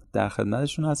برسم در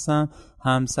خدمتشون هستم.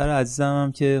 همسر عزیزم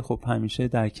هم که خب همیشه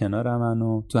در کنارم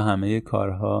و تو همه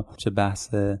کارها، چه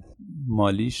بحث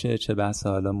مالیشه چه بحث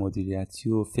حالا مدیریتی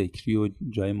و فکری و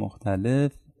جای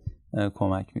مختلف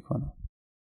کمک میکنم.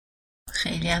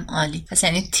 خیلی هم عالی. پس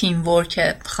یعنی تیم ورک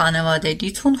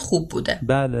خانوادگیتون خوب بوده؟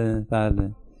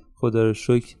 بله خدا رو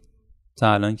شکر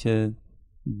تا الان که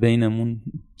بینمون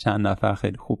چند نفر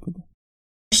خیلی خوب بوده.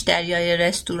 مشتریای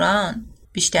رستوران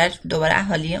بیشتر دوباره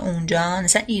اهالی اونجا،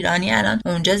 مثلا ایرانی الان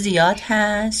اونجا زیاد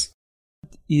هست؟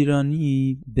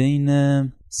 ایرانی بین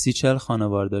 30-40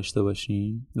 خانوار داشته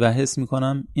باشیم و حس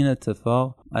میکنم این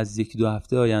اتفاق از 1-2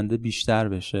 هفته آینده بیشتر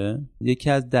بشه. یکی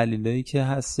از دلایلی که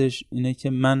هستش اینه که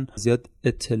من زیاد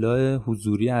اطلاع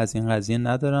حضوری از این قضیه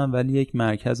ندارم، ولی یک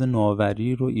مرکز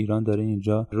نوآوری رو ایران داره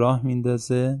اینجا راه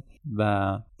میندازه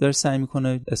و داره سعی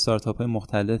میکنه استارتاپ های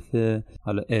مختلف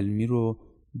حالا علمی رو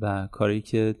و کاری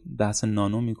که بحث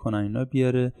نانو میکنن اینا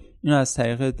بیاره. اینو از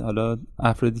طریق حالا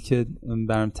افرادی که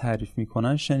برام تعریف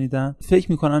میکنن شنیدم.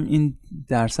 فکر میکنم این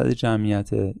درصد جمعیت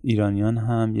ایرانیان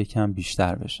هم یکم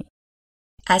بیشتر بشه.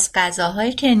 از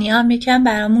غذاهای کنیا هم یکم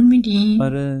برامون میدین؟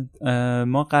 آره،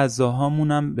 ما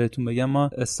غذاهامون هم بهتون بگم، ما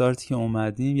استارتی که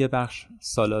اومدیم یه بخش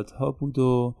سالادها بود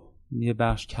و یه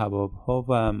بخش کبابها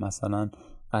و مثلا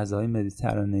غذاهای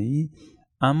مدیترانه‌ای.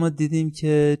 اما دیدیم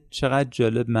که چقدر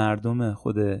جالب مردم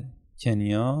خود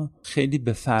کنیا خیلی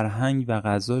به فرهنگ و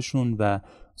غذاشون و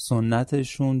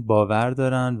سنتشون باور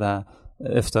دارن و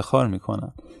افتخار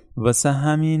میکنن. واسه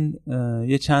همین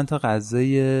یه چند تا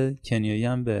غذای کنیایی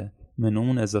هم به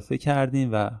منومون اضافه کردیم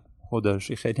و خدا رو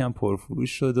شکر خیلی هم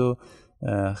پرفروش شد و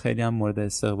خیلی هم مورد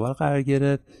استقبال قرار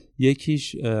گرفت.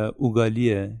 یکیش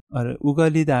اوگالیه. آره،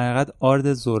 اوگالی در حقیقت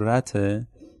آرد ذرته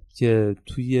که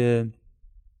توی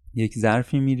یک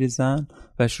ظرفی میریزن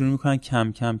و شروع میکنن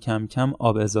کم کم کم کم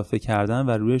آب اضافه کردن و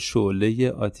روی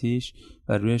شعله آتیش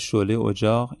و روی شعله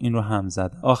اجاق این رو هم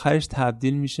زدن. آخرش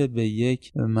تبدیل میشه به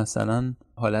یک مثلا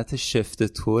حالت شفته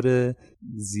تور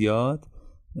زیاد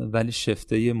ولی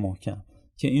شفته محکم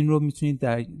که این رو میتونید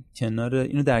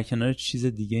در کنار چیز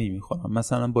دیگه ای میخورن،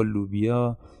 مثلا با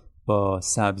لوبیا، با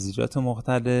سبزیجات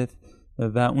مختلف.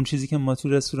 و اون چیزی که ما تو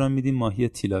رستوران میدیم ماهی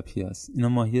تیلاپیا است. اینا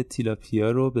ماهی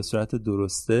تیلاپیا رو به صورت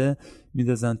درسته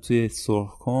میدازن توی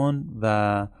سرخکن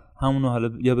و همونو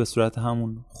حالا یا به صورت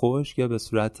همون خشک یا به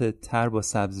صورت تر با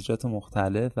سبزیجات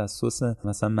مختلف و سس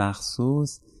مثلا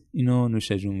مخصوص اینو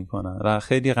نوشجو میکنن و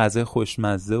خیلی غذای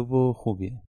خوشمزه و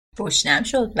خوبیه. گشنم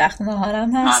شد، وقت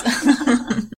نهارم هست.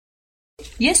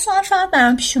 یه سوال فقط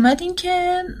برام پیش اومد، این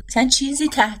که مثلا چیزی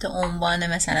تحت عنوان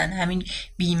مثلا همین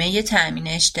بیمه تامین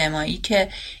اجتماعی که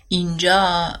اینجا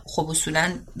خب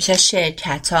اصولا بیشتر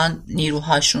شرکتان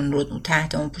نیروهاشون رو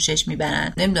تحت اون پوشش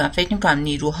میبرن، نمیدونم فکر میکنم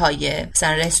نیروهای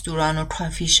مثلا رستوران و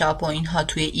کافی شاپ و اینها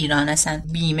توی ایران اصلا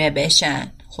بیمه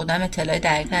بشن. خودم اطلاع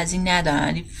دقیق از این ندارم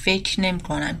ولی فکر نمی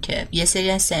کنم که یه سری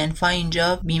از صنف‌ها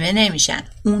اینجا بیمه نمیشن.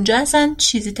 اونجا اصلا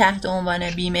چیزی تحت عنوان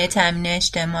بیمه تامین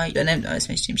اجتماعی یا نمیدونم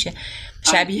اسمش چی میشه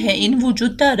شبیه این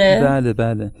وجود داره؟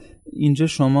 بله. اینجا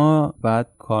شما باید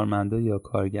کارمندا یا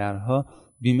کارگرها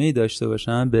بیمه‌ای داشته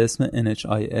باشن به اسم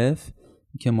NHIF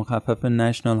که مخفف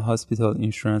National Hospital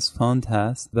Insurance Fund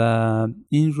هست و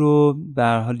این رو به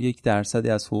هر حال 1%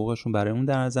 از حقوقشون برای اون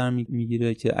در نظر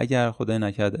میگیره که اگر خدای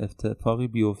نکرد اتفاقی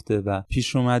بیفته و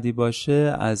پیش اومدی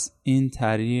باشه از این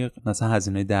طریق مثلا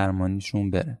هزینه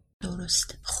درمانیشون بره.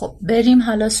 درست. خب بریم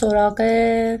حالا سراغ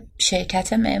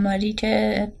شرکت معماری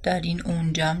که دارین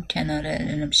اونجا کنار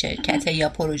شرکت یا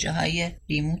پروژه های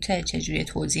ریموت، چجوری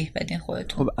توضیح بدین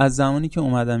خودتون؟ خب از زمانی که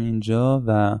اومدم اینجا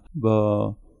و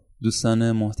با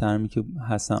دوستان محترمی که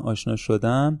هستن آشنا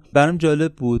شدم، برام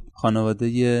جالب بود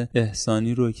خانواده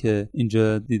احسانی رو که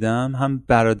اینجا دیدم، هم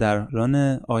برادران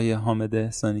آقای حامد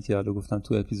احسانی که حالا گفتم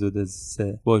تو اپیزود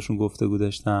 3 باشون گفتگو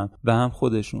داشتم و هم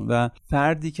خودشون و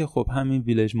فردی که خب همین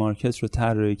ویلیج مارکت رو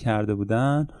طراحی کرده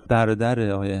بودن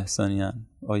برادر آقای احسانی هستن،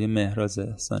 آقای مهراز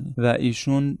احسانی و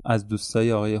ایشون از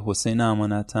دوستای آقای حسین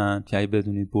امانتن که اگه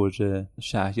بدونید برج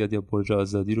شهریاد یا برج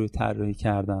آزادی رو طراحی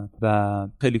کردن و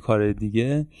خیلی کار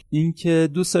دیگه. این که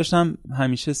دوست داشتم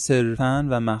همیشه صرفاً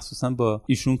و مخصوصاً با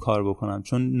ایشون کار بکنم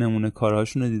چون نمونه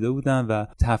کارهاشون رو دیده بودم و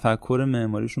تفکر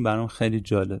معماریشون برام خیلی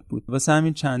جالب بود. واسه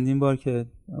همین چندین بار که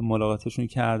ملاقاتشون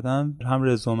کردم هم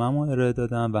رزومه‌مو ارائه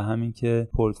دادم و همین که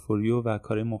پورتفولیو و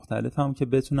کارهای مختلفم که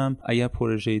بتونم اگر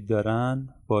پروژه‌ای دارن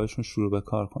باهاشون شروع به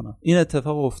کار کنم. این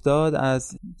اتفاق افتاد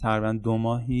از تقریبا 2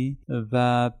 ماهی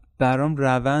و برام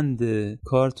روند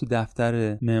کار تو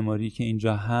دفتر معماری که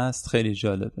اینجا هست خیلی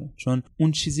جالبه چون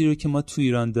اون چیزی رو که ما تو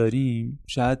ایران داریم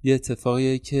شاید یه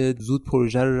اتفاقیه که زود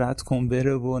پروژه رو رد کن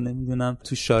بره و نمیدونم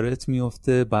تو شارت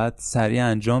میفته بعد سریع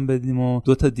انجام بدیم و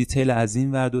 2 تا دیتیل از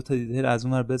این ور 2 تا دیتیل از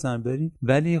اون ور بزن بریم.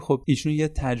 ولی خب ایشون یه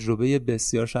تجربه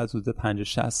بسیار شاید حدود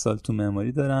 50-60 سال تو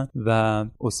معماری دارن و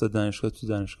استاد دانشگاه تو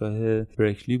دانشگاه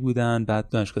برکلی بودن، بعد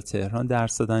دانشگاه تهران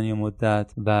درس دادن یه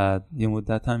مدت و یه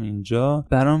مدت هم اینجا.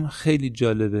 برام خیلی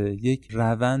جالبه، یک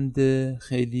روند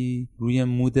خیلی روی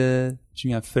مود چی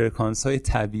میگن فرکانس های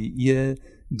طبیعی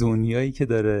دنیایی که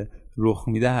داره رخ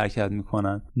میده حرکت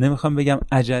میکنن. نمیخوام بگم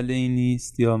عجله ای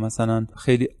نیست یا مثلا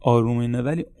خیلی آرومینه،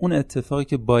 ولی اون اتفاقی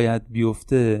که باید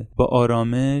بیفته با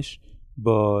آرامش،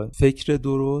 با فکر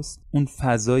درست، اون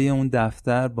فضای اون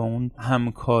دفتر با اون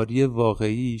همکاری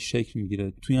واقعی شکل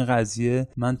میگیره. تو این قضیه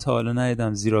من تا حالا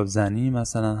ندیدم زیرافزنی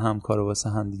مثلا همکار واسه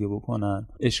هم دیگه بکنن،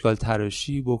 اشکال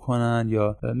تراشی بکنن،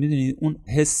 یا میدونید اون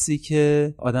حسی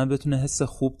که آدم بتونه حس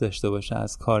خوب داشته باشه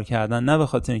از کار کردن، نه به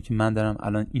خاطر اینکه من دارم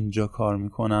الان اینجا کار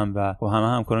میکنم و با همه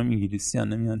همکارام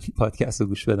انگلیسیان نمیان پادکست رو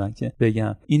گوش بدن که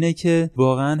بگم، اینه که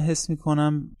واقعا حس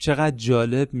میکنم چقدر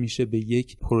جالب میشه به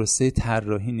یک پروسه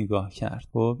طراحی نگاه کرد.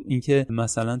 خب اینکه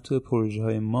مثلا تو پروژه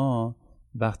های ما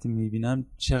وقتی میبینم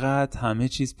چقدر همه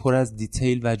چیز پر از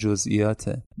دیتیل و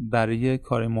جزئیاته، برای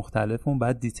کار مختلفمون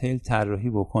باید دیتیل طراحی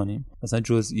بکنیم. مثلا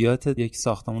جزئیات یک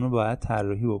ساختمان رو باید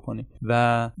طراحی بکنیم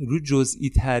و رو جزئی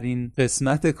ترین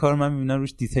قسمت کار من میبینم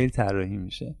روش دیتیل طراحی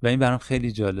میشه و این برام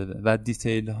خیلی جالبه. و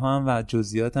دیتیل ها هم و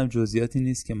جزئیات هم جزئیاتی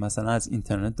نیست که مثلا از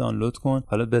اینترنت دانلود کن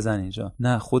حالا بزن اینجا،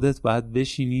 نه، خودت باید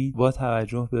بشینی با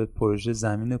توجه به پروژه،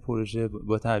 زمین پروژه،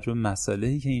 با توجه به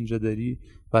مسائلی که اینجا داری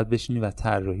باید بشینی و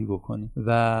طراحی بکنی.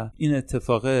 و این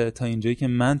اتفاقه تا اینجایی که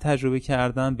من تجربه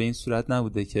کردم به این صورت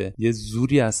نبوده که یه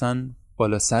زوری اصلا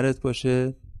بالا سرت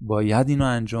باشه باید اینو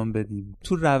انجام بدی.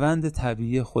 تو روند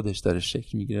طبیعی خودش داره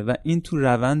شکل میگیره و این تو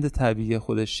روند طبیعی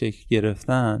خودش شکل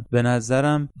گرفتن به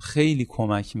نظرم خیلی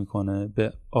کمک میکنه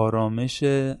به آرامش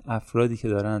افرادی که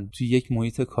دارن توی یک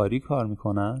محیط کاری کار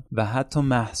میکنن و حتی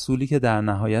محصولی که در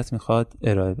نهایت میخواد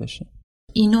ارائه بشه.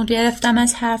 اینو گرفتم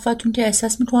از حرفاتون که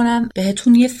احساس میکنم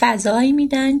بهتون یه فضایی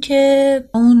میدن که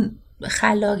اون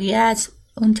خلاقیت،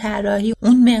 اون طراحی،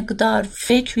 اون مقدار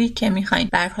فکری که میخواین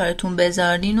بر کارتون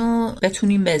بذارین و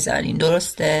بتونین بذارین.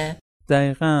 درسته؟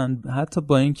 دقیقاً. حتی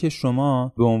با اینکه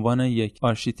شما به عنوان یک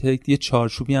آرشیتکت یه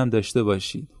چارچوبی هم داشته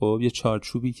باشید، خب یه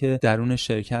چارچوبی که درون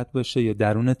شرکت باشه یا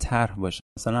درون طرح باشه،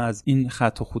 مثلا از این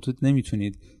خط و خطوط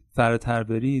نمیتونید فراتر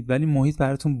برید ولی محیط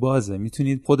براتون بازه،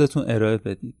 میتونید خودتون ارائه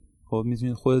بدید، خب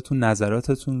میتونید خودتون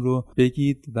نظراتتون رو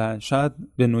بگید و شاید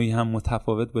به نوعی هم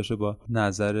متفاوت باشه با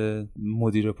نظر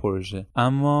مدیر پروژه،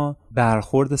 اما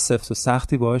برخورد سفت و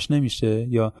سختی باهاش نمیشه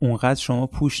یا اونقدر شما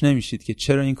پوش نمیشید که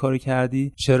چرا این کارو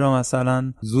کردی، چرا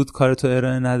مثلا زود کارتو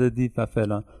ارائه ندادی و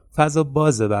فلان. فضا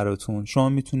بازه براتون، شما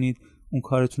میتونید اون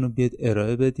کارتون رو بیاد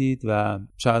ارائه بدید و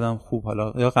شاید هم خوب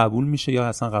حالا یا قبول میشه یا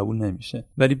اصلا قبول نمیشه،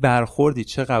 ولی برخوردی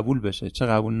چه قبول بشه چه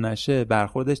قبول نشه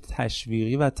برخوردش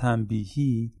تشویقی و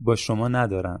تنبیهی با شما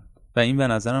ندارن و این به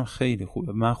نظرم خیلی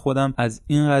خوبه. من خودم از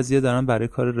این قضیه دارم برای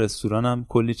کار رستورانم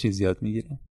کلی چیز یاد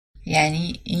میگیرم.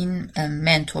 یعنی این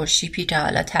منتورشیپی که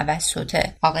حالا توسط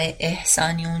آقای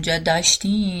احسانی اونجا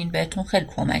داشتین بهتون خیلی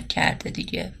کمک کرده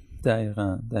دیگه.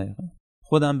 دقیقاً.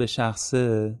 خودم به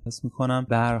شخصه حس میکنم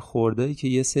برخوردایی که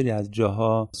یه سری از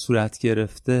جاها صورت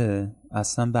گرفته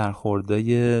اصلا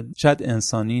برخوردای شاید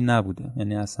انسانی نبوده،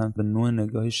 یعنی اصلا به نوع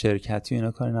نگاه شرکتی و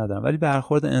اینا کاری ندارم، ولی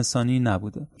برخورد انسانی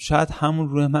نبوده. شاید همون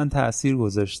روی من تأثیر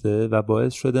گذاشته و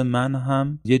باعث شده من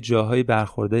هم یه جاهای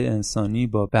برخوردای انسانی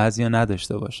با بعضیا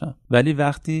نداشته باشم، ولی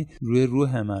وقتی روی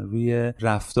روح من، روی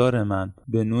رفتار من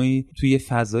به نوعی توی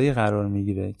فضای قرار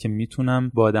میگیره که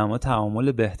میتونم با آدما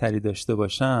تعامل بهتری داشته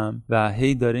باشم و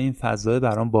هی داره این فضا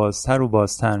برام بازتر و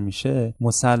بازتر میشه،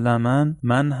 مسلماً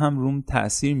من هم روم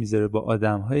تأثیر میذاره با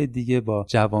آدم‌های دیگه، با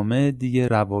جوامع دیگه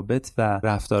روابط و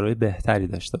رفتارهای بهتری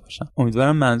داشته باشم.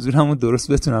 امیدوارم منظورمو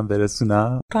درست بتونم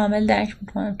برسونم. کامل درک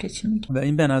می‌کنم که چی میگی. و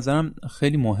این به نظرم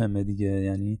خیلی مهمه دیگه،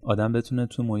 یعنی آدم بتونه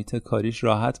تو محیط کاریش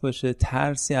راحت باشه،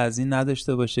 ترسی از این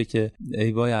نداشته باشه که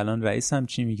ای وای الان رئیسم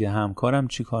چی میگه، همکارم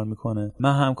چی کار میکنه.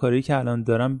 من همکاری که الان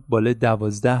دارم بالای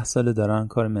 12 سال دارن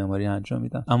کار معماری انجام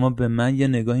میدم، اما به من یه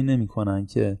نگاهی نمیکنن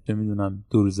که چه میدونم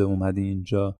 2 روزه اومدی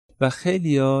اینجا. و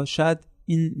خیلیا شاید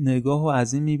این نگاهو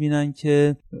از این میبینن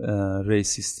که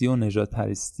ریسیستی و نژاد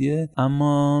پرستیه،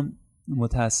 اما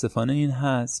متاسفانه این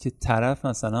هست که طرف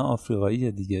مثلا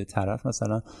آفریقاییه دیگه، طرف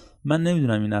مثلا من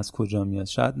نمیدونم این از کجا میاد،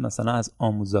 شاید مثلا از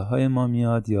آموزه های ما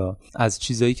میاد یا از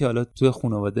چیزایی که حالا توی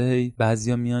خانواده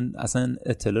بعضیا میان اصلا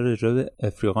اطلاع راجع به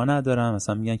آفریقا ندارن،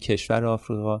 مثلا میگن کشور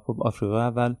آفریقا. خب آفریقا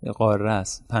اول قاره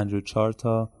است، 54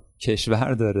 تا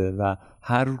کشور داره و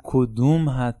هر کدوم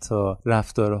حتی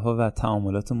رفتارها و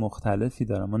تعاملات مختلفی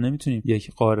دارن. ما نمیتونیم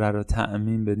یک قاره رو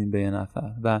تعمیم بدیم به یه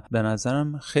نفر و به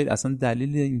نظرم خیلی اصلا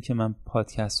دلیل این که من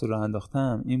پادکست رو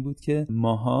انداختم این بود که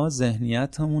ماها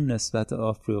ذهنیتمون نسبت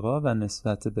آفریقا و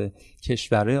نسبت به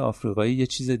کشورهای آفریقایی یه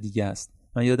چیز دیگه است.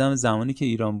 من یادم زمانی که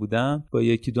ایران بودم با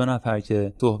 1-2 نفر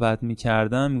که صحبت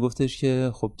می‌کردم میگفتش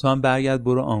که خب تو هم برگرد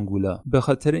برو آنگولا. به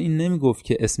خاطر این نمیگفت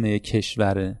که اسم یک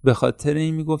کشوره، به خاطر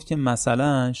این میگفت که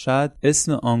مثلا شاید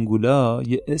اسم آنگولا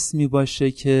یه اسمی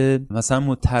باشه که مثلا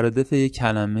مترادف یک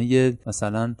کلمه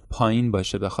مثلا پایین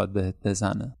باشه بخواد بهت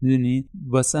بزنه، میدونی.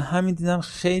 واسه همین دیدم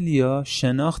خیلیا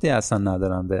شناختی اصلا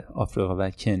ندارن به آفریقا و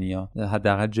کنیا،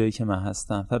 حداقل جایی که من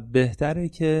هستم، و بهتره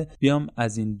که بیام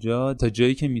از اینجا تا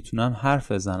جایی که میتونم حرف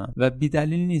بزنم. و بی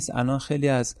دلیل نیست الان خیلی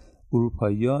از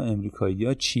اروپایی‌ها،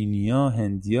 امریکایی‌ها، چینی‌ها،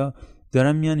 هندی‌ها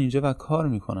دارن میان اینجا و کار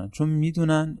میکنن، چون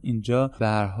میدونن اینجا به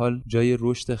هر حال جای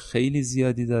رشد خیلی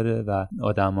زیادی داره و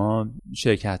آدما،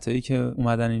 شرکتایی که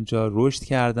اومدن اینجا رشد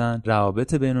کردن،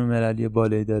 روابط بین‌المللی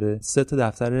بالایی داره. 3 تا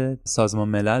دفتر سازمان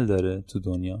ملل داره تو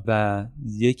دنیا و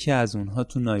یکی از اونها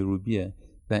تو نایروبیه.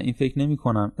 و این فکر نمی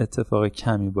کنم اتفاق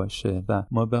کمی باشه و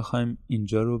ما بخوایم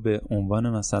اینجا رو به عنوان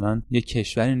مثلا یک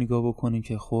کشوری نگاه بکنیم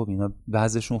که خب اینا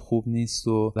وضعشون خوب نیست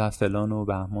و فلان و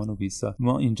بهمان و بیسا.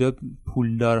 ما اینجا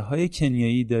پولدارهای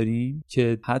کنیایی داریم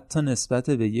که حتی نسبت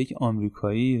به یک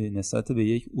آمریکایی، نسبت به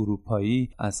یک اروپایی،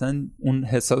 اصلا اون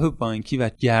حساب بانکی و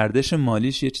گردش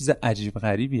مالیش یه چیز عجیب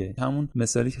غریبیه. همون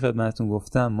مثالی که خدمتتون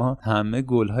گفتم، ما همه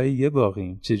گل‌های یه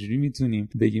باغیم، چجوری میتونیم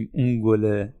بگیم اون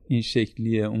گل این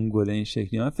شکلیه، اون گل این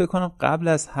شکلیه؟ من فکر کنم قبل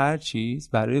از هر چیز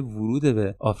برای ورود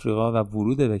به آفریقا و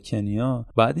ورود به کنیا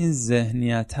باید این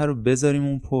ذهنیت رو بذاریم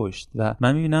اون پشت. و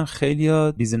من میبینم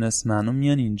خیلیا بیزینسمن‌ها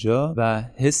میان اینجا و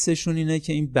حسشون اینه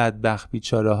که این بدبخت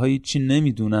بیچاره‌ها هیچی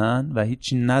نمیدونن و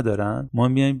هیچی ندارن، ما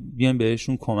بیایم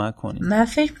بهشون کمک کنیم. من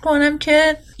فکر کنم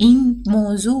که این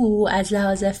موضوع از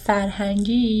لحاظ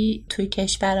فرهنگی توی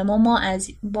کشور ما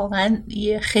از واقعا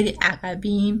یه خیلی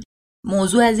عقبیم.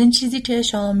 موضوع از این چیزی که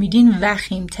شما میدین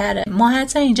وخیم‌تره. ما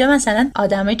حتی اینجا مثلا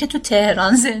آدمایی که تو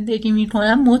تهران زندگی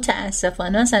میکنن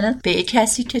متاسفانه مثلا به یک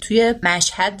کسی که توی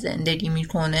مشهد زندگی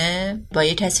میکنه با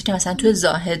یک کسی که مثلا توی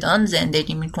زاهدان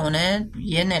زندگی میکنه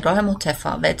یه نگاه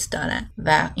متفاوت دارن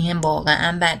و این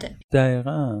واقعا بده.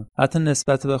 دقیقاً. حتی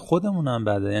نسبت به خودمون هم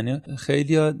بده. یعنی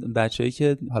خیلی‌ها بچه‌ای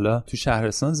که حالا تو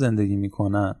شهرستان زندگی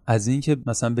میکنن از این که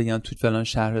مثلا بگن تو فلان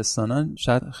شهرستانن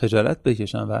شاید خجالت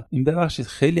بکشن و این ببخشید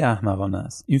خیلی احمقانه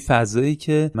است. این فضایی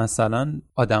که مثلا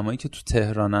آدمایی که تو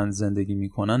تهرانن زندگی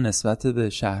میکنن نسبت به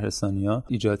شهرستانی‌ها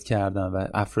ایجاد کردن و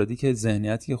افرادی که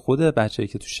ذهنیتی که خود بچه‌ای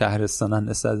که تو شهرستانن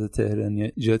نسبت به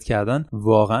تهرانی ایجاد کردن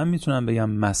واقعا میتونم بگم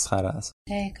مسخره است.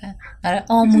 دقیقاً. آره،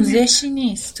 آموزشی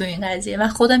نیست تو این قضیه. من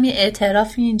خودم یه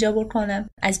اعترافی اینجا بکنم.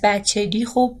 از بچگی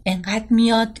خب انقدر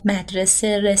میاد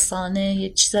مدرسه، رسانه، یه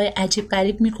چیزای عجیب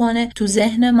غریب میکنه تو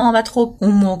ذهن ما. بعد خب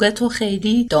اون موقع تو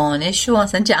خیلی دانش و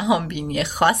مثلا جهان بینی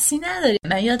خاصی نداری.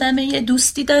 من یادم یه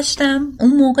دوستی داشتم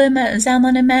اون موقع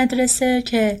زمان مدرسه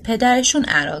که پدرشون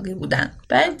عراقی بودن.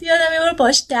 بعد یادم یه بار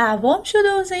باش دعوام شده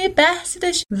و یه بحثی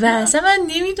داشت و اصلا من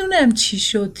نمیدونم چی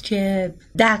شد که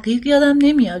دقیق یادم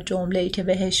نمیاد جمله‌ای که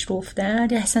بهش گفتن.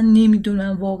 اصلا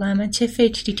نمیدونم واقعا من چه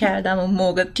فکری کردم اون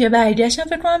موقع که برگشتم.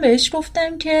 فکر کنم بهش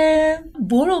گفتم که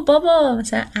برو بابا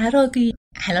مثلا عراقی.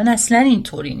 الان اصلا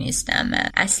اینطوری نیستم. من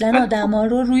اصلا آدما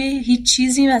رو روی هیچ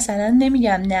چیزی مثلا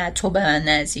نمیگم نه تو به من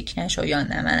نزدیک نشو یا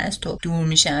نه من از تو دور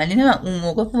میشم. ولی من اون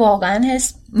موقع واقعا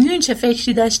میدونی چه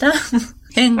فکری داشتم؟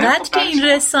 انقدر که این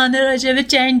رسانه راجع به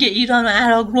جنگ ایران و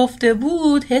عراق گفته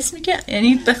بود حس می‌کردم،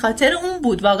 یعنی به خاطر اون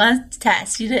بود واقعا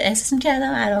تأثیر احساس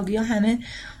می‌کردم عراقی‌ها همه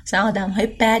مثلا آدم‌های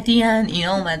بدی ان،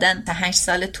 اینا اومدن تا 8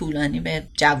 سال طولانی به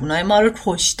جوانای ما رو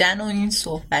کشتن و این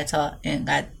صحبت‌ها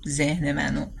انقدر ذهن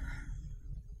منو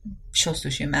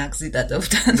شستشوی مغزی داده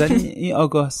بودن. ولی این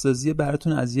آگاه سازی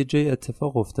براتون از یه جای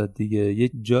اتفاق افتاد دیگه، یه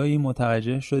جایی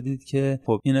متوجه شدید که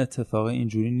خب این اتفاق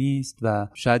اینجوری نیست و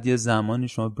شاید یه زمانی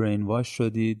شما برین واش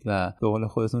شدید و به قول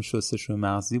خودتون شستشوی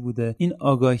مغزی بوده. این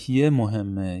آگاهیه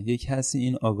مهمه. یک کسی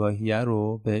این آگاهیه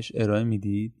رو بهش ارائه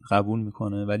میدید قبول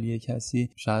میکنه، ولی یک کسی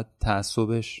شاید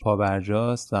تعصبش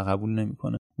پابرجاست و قبول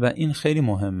نمیکنه و این خیلی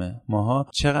مهمه. ماها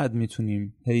چقدر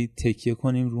میتونیم هی تکیه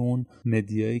کنیم رو اون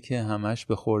مدیایی که همش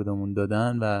به خوردمون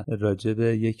دادن و راجع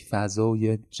به یک فضا و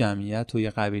یک جمعیت و یک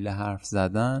قبیله حرف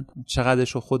زدن،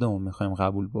 چقدرش رو خودمون میخوایم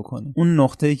قبول بکنیم. اون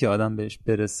نقطه‌ای که آدم بهش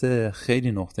برسه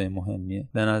خیلی نقطه مهمیه.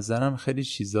 به نظرم خیلی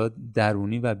چیزا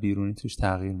درونی و بیرونی توش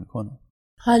تغییر میکنه.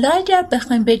 حالا اگر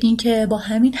بخوایم بگین که با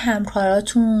همین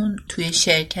همکاراتون توی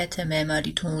شرکت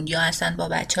معماریتون یا اصلا با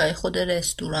بچهای خود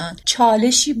رستوران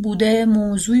چالشی بوده،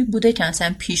 موضوعی بوده که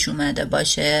اصلا پیش اومده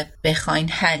باشه بخواین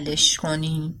حلش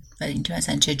کنین و اینکه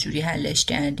مثلا چه جوری حلش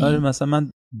کردین؟ آره، مثلا من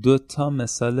 2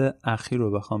 مثال اخیر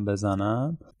رو بخوام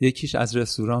بزنم. یکیش از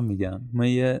رستوران میگم. ما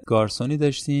یه گارسونی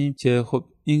داشتیم که خب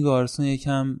این گارسون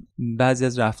یکم بعضی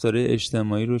از رفتارهای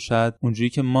اجتماعی رو شاید اونجوری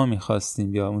که ما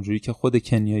میخواستیم یا اونجوری که خود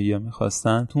کنیایی‌ها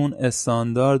میخواستن تو اون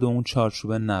استاندارد و اون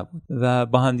چارچوبه نبود و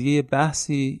با هم دیگه یه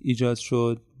بحثی ایجاد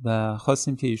شد و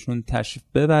خواستیم که ایشون تشریف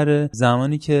ببره.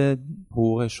 زمانی که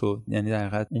حقوقش شد، یعنی در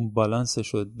حقیقت اون بالانسش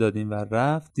رو دادیم و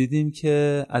رفت، دیدیم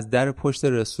که از در پشت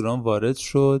رستوران وارد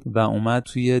شد و اومد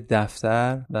توی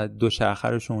دفتر و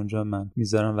دوچرخه‌اش اونجا من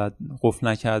میذارم و قفل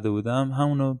نکرده بودم،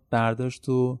 همونو برداشت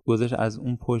و گذاشت از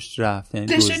اون پشت رفت. یعنی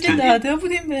داده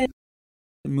بودیم به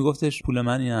میگفتش پول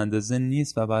من این اندازه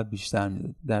نیست و باید بیشتر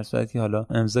میداد، در صورتی که حالا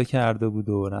امضا کرده بود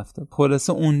و رفته.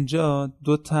 خلاصه اونجا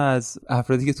 2 از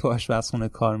افرادی که تو آشپزخونه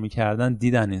کار میکردن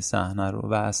دیدن این صحنه رو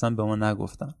و اصلا به ما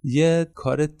نگفتن. یه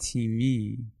کار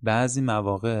تیمی بعضی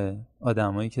مواقع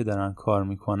آدمایی که دارن کار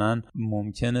میکنن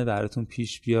ممکنه براتون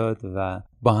پیش بیاد و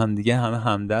با همدیگه همه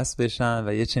همدست بشن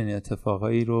و یه چنین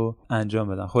اتفاقایی رو انجام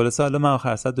بدن. خلاصه حالا من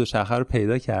آخر سر دوچرخه رو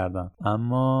پیدا کردم،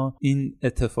 اما این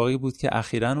اتفاقی بود که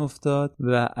اخیراً افتاد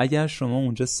و اگر شما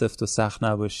اونجا سفت و سخت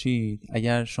نباشید،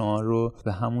 اگر شما رو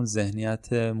به همون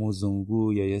ذهنیت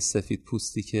موزونگو یا یه سفید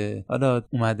پوستی که حالا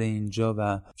اومده اینجا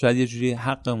و شاید یه جوری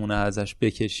حقمونه ازش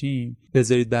بکشیم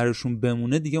بذارید براشون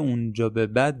بمونه، دیگه اونجا به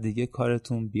بعد دیگه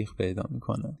کارتون بیخ پیدا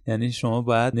میکنه. یعنی شما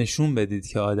باید نشون بدید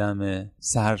که آدم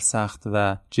سرسخت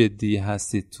و جدی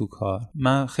هستید تو کار.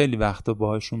 من خیلی وقتا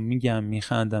باهاشون میگم،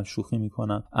 میخندم، شوخی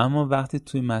میکنم، اما وقتی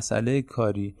توی مسئله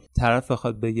کاری طرف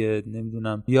بخواد بگه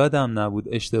نمیدونم یادم نبود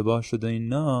اشتباه شده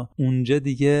اینا، اونجا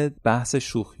دیگه بحث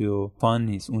شوخی و فان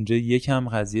نیست، اونجا یکم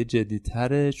قضیه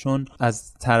جدی‌تره، چون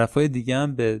از طرفای دیگه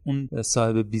هم به اون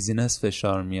صاحب بیزینس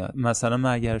فشار میاد. مثلا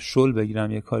من اگر شل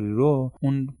بگیرم یه کاری رو،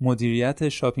 اون مدیریت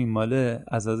شاپینگ مال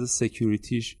از لحاظ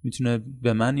سکیوریتیش میتونه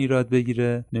به من ایراد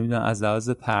بگیره، نمیدونم از لحاظ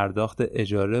پرداخت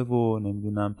اجاره و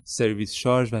نمیدونم سرویس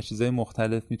شارژ و چیزای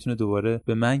مختلف میتونه دوباره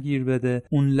به من گیر بده.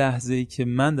 اون لحظه‌ای که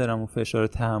من دارم اون فشار رو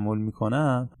تحمل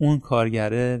میکنم، اون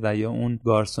کارگره و یا اون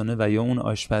گارسونه و یا اون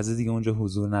آشپز دیگه اونجا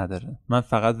حضور نداره. من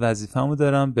فقط وظیفه‌مو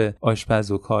دارم به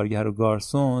آشپز و کارگر و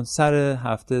گارسون سر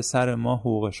هفته سر ماه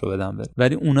حقوقشو بدم بره،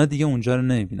 ولی اونا دیگه اونجا رو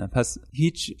نمیبینن. پس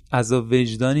هیچ عذاب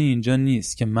وجدانی اینجا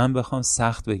نیست که من بخوام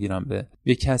سخت بگیرم به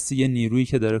یه کسی، یه نیرویی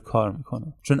که داره کار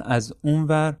میکنه، چون از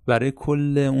اونور برای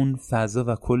کل اون فضا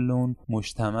و کل اون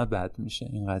مجتمع بد میشه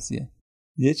این قضیه.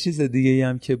 یه چیز دیگه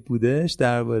هم که بودش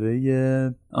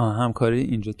درباره همکاری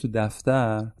اینجا تو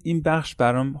دفتر، این بخش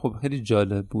برام خب خیلی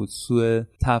جالب بود، سوء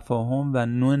تفاهم و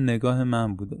نوع نگاه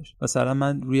من بودش. مثلا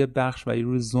من روی بخش و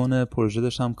روی زون پروژه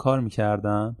داشتم کار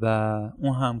میکردم و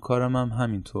اون همکارم هم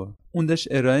همینطور، اون داشت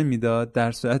ارائه میداد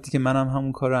در صورتی که منم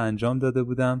همون کار رو انجام داده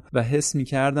بودم و حس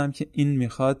میکردم که این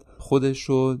میخواد خودش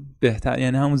رو بهتر،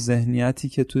 یعنی همون ذهنیتی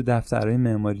که تو دفترهای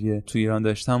معماری تو ایران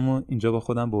داشتم و اینجا با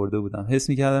خودم برده بودم. حس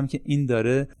میکردم که این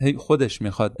داره خودش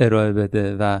میخواد ارائه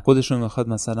بده و خودش رو میخواد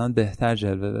مثلا بهتر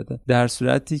جلوه بده، در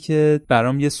صورتی که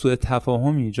برام یه سوء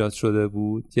تفاهم ایجاد شده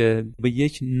بود که به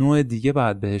یک نوع دیگه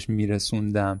بعد بهش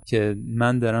میرسوندم که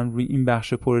من دارم روی این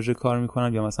بخش پروژه کار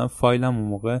میکنم یا مثلا فایلم اون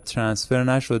موقع ترانسفر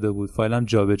نشده بود، فایلم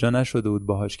جابجا نشده بود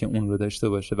باهاش که اون رو داشته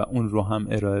باشه و اون رو هم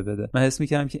ارائه بده. من حس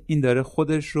میکردم که این داره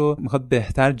خودش رو میخواد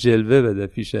بهتر جلوه بده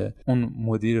پیش اون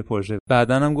مدیر پروژه.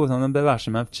 بعداً هم گفتم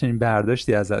ببخشید من چنین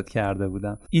برداشتی ازت کرده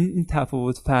بودم. این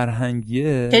تفاوت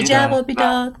فرهنگیه. چه جوابی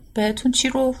داد؟ بهتون چی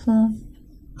گفت؟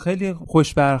 خیلی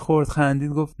خوش برخورد،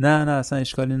 خندید، گفت نه اصلا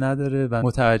اشکالی نداره و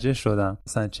متوجه شدم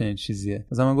اصلا چنین چیزیه.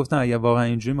 مثلا من گفتم اگه واقعا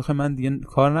اینجوری میخوای من دیگه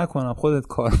کار نکنم، خودت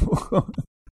کار بکن.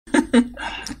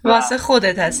 واسه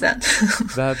خودت هستن.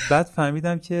 و بعد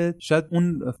فهمیدم که شاید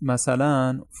اون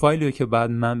مثلا فایلی که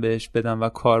بعد من بهش بدم و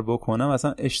کار بکنم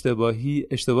اصلا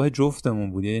اشتباه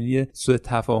جفتمون بود، یعنی یه سوء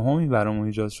تفاهمی برامون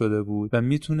ایجاد شده بود و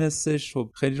میتونستش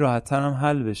خیلی راحت‌تر هم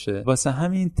حل بشه. واسه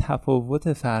همین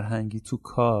تفاوت فرهنگی تو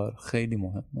کار خیلی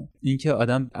مهمه، اینکه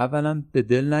آدم اولا به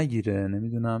دل نگیره،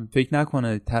 نمیدونم فکر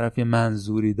نکنه طرف یه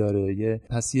منظوری داره،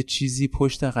 پس یه چیزی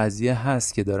پشت قضیه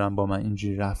هست که دارن با من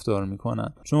اینجوری رفتار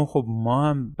میکنن. چون خب ما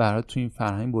هم برای تو این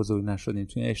فرهنگ بزرگ نشدیم،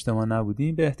 تو این اجتماع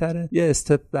نبودیم، بهتره یه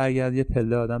استپ برگرد، یه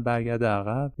پله آدم برگرده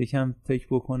عقب، یکم فکر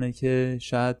بکنه که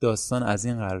شاید داستان از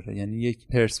این قراره، یعنی یک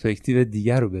پرسپکتیو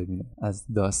دیگر رو ببینه از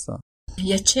داستان،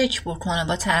 یه چک بکنه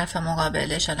با طرف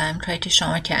مقابلش. حالا این کاری که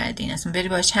شما کردین، اصلا بری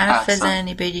باهاش حرف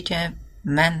بزنی، بگی که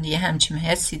من یه همچین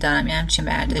حسی دارم، یه همچین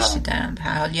برداشتی دارم، به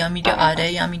حال یا میگه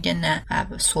آره یا میگه نه،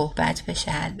 صحبت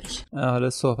بشه، حل بشه. حالا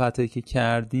صحبتی که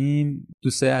کردیم،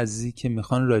 دوستای عزیزی که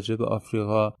میخوان راجع به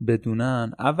آفریقا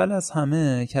بدونن، اول از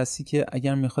همه کسی که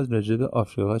اگر میخواد راجع به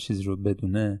آفریقا چیزی رو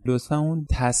بدونه، لطفا اون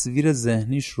تصویر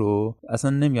ذهنیش رو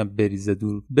اصلا نمیگم بریزه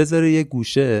دور، بذاره یه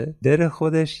گوشه، در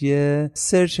خودش یه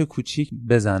سرچ کوچیک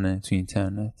بزنه تو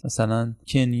اینترنت، مثلا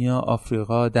کنیا،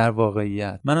 آفریقا در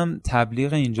واقعیت. منم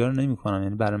تبلیغ اینجا رو نمیکنم،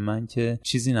 یعنی برای من که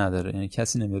چیزی نداره، یعنی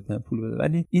کسی نمیاد به پول بده،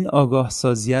 ولی این آگاه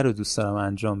سازیه رو دوست دارم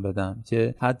انجام بدم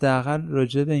که حداقل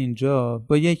راجع به اینجا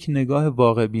با یک نگاه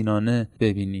واقع بینانه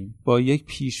ببینیم، با یک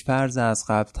پیش‌فرض از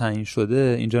قبل تعیین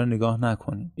شده اینجا رو نگاه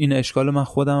نکنیم. این اشکال من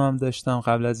خودم هم داشتم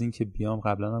قبل از اینکه بیام،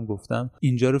 قبلا هم گفتم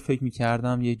اینجا رو فکر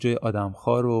می‌کردم یه جای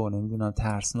آدمخوار و نمیدونم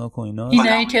ترسناک و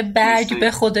اینایی که برگ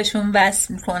به خودشون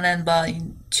وصل می‌کنن با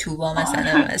این چوبا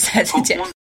مثلا وسط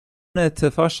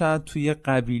اتفاق شاید توی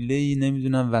قبیله‌ای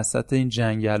نمیدونم وسط این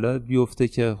جنگلا بیفته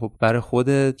که خب برای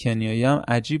خود کنیایی هم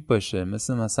عجیب باشه،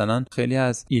 مثلا خیلی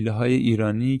از ایله‌های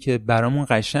ایرانی که برامون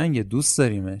قشنگه، دوست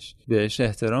داریمش، بهش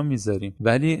احترام میذاریم،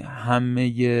 ولی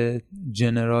همه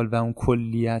جنرال و اون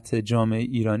کلیت جامعه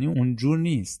ایرانی اونجور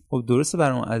نیست. خب درسته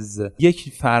برامون عزیزه، یک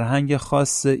فرهنگ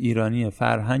خاص ایرانیه،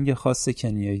 فرهنگ خاص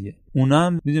کنیاییه. اونا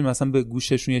هم میدونی مثلا به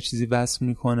گوششون یه چیزی وصل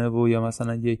میکنه و یا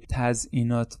مثلا یک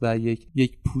تزیینات و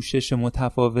یک پوشش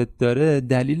متفاوت داره،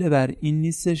 دلیل بر این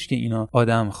نیستش که اینا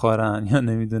آدم خارن یا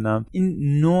نمیدونم،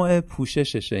 این نوع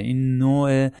پوشششه، این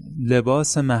نوع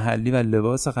لباس محلی و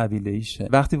لباس قبیله‌ایشه.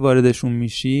 وقتی واردشون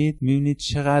میشید میبینید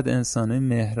چقدر انسانه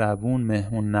مهربون،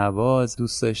 مهمون نواز،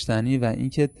 دوست داشتنی و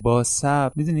اینکه با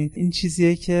صبر. میدونید این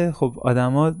چیزیه که خب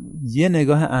آدما یه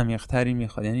نگاه عمیق‌تری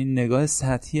میخواد، یعنی نگاه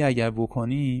سطحی اگر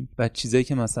بکنیم و چیزایی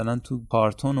که مثلا تو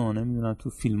کارتون و نمیدونم تو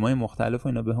فیلم‌های مختلف و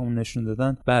اینا بهمون نشون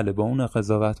دادن، بله با اون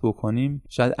قضاوت بکنیم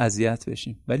شاید اذیت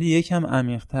بشیم، ولی یکم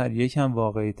عمیق‌تر، یکم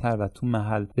واقعی‌تر و تو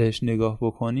محل بهش نگاه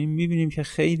بکنیم می‌بینیم که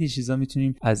خیلی چیزا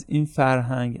میتونیم از این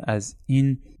فرهنگ، از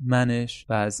این منش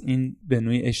و از این به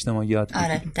نوعی اجتماع یاد بگیریم.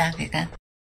 آره دقیقاً.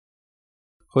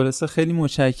 خلاصه خیلی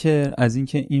متشکرم از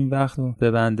اینکه این وقت رو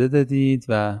به بنده دادید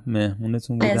و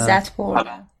مهمونتون بودم. لذت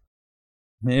بردم.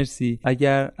 مرسی.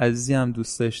 اگر عزیزی هم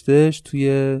دوست داشتش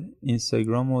توی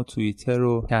اینستاگرام و توییتر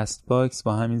و کست باکس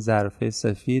با همین ظرفه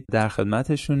سفید در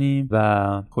خدمتشونیم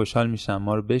و خوشحال میشم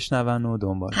ما رو بشنون و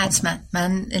دنبال کنن. حتما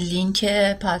من لینک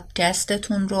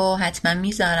پادکستتون رو حتما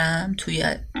میذارم توی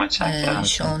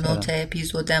شونوت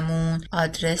اپیزودمون،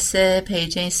 آدرس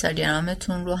پیج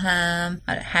اینستاگرامتون رو هم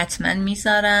حتما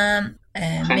میذارم.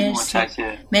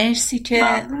 مرسی که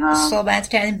صحبت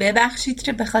کردیم. ببخشید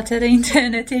که به خاطر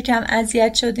اینترنت یکم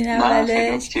اذیت شدین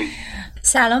اولش.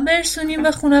 سلام برسونیم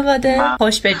به خانواده.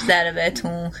 خوش بگذره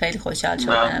بهتون. خیلی خوشحال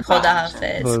شدم.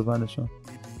 خداحافظ. قربان شما.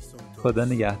 خدا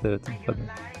نگهدارتون. خدا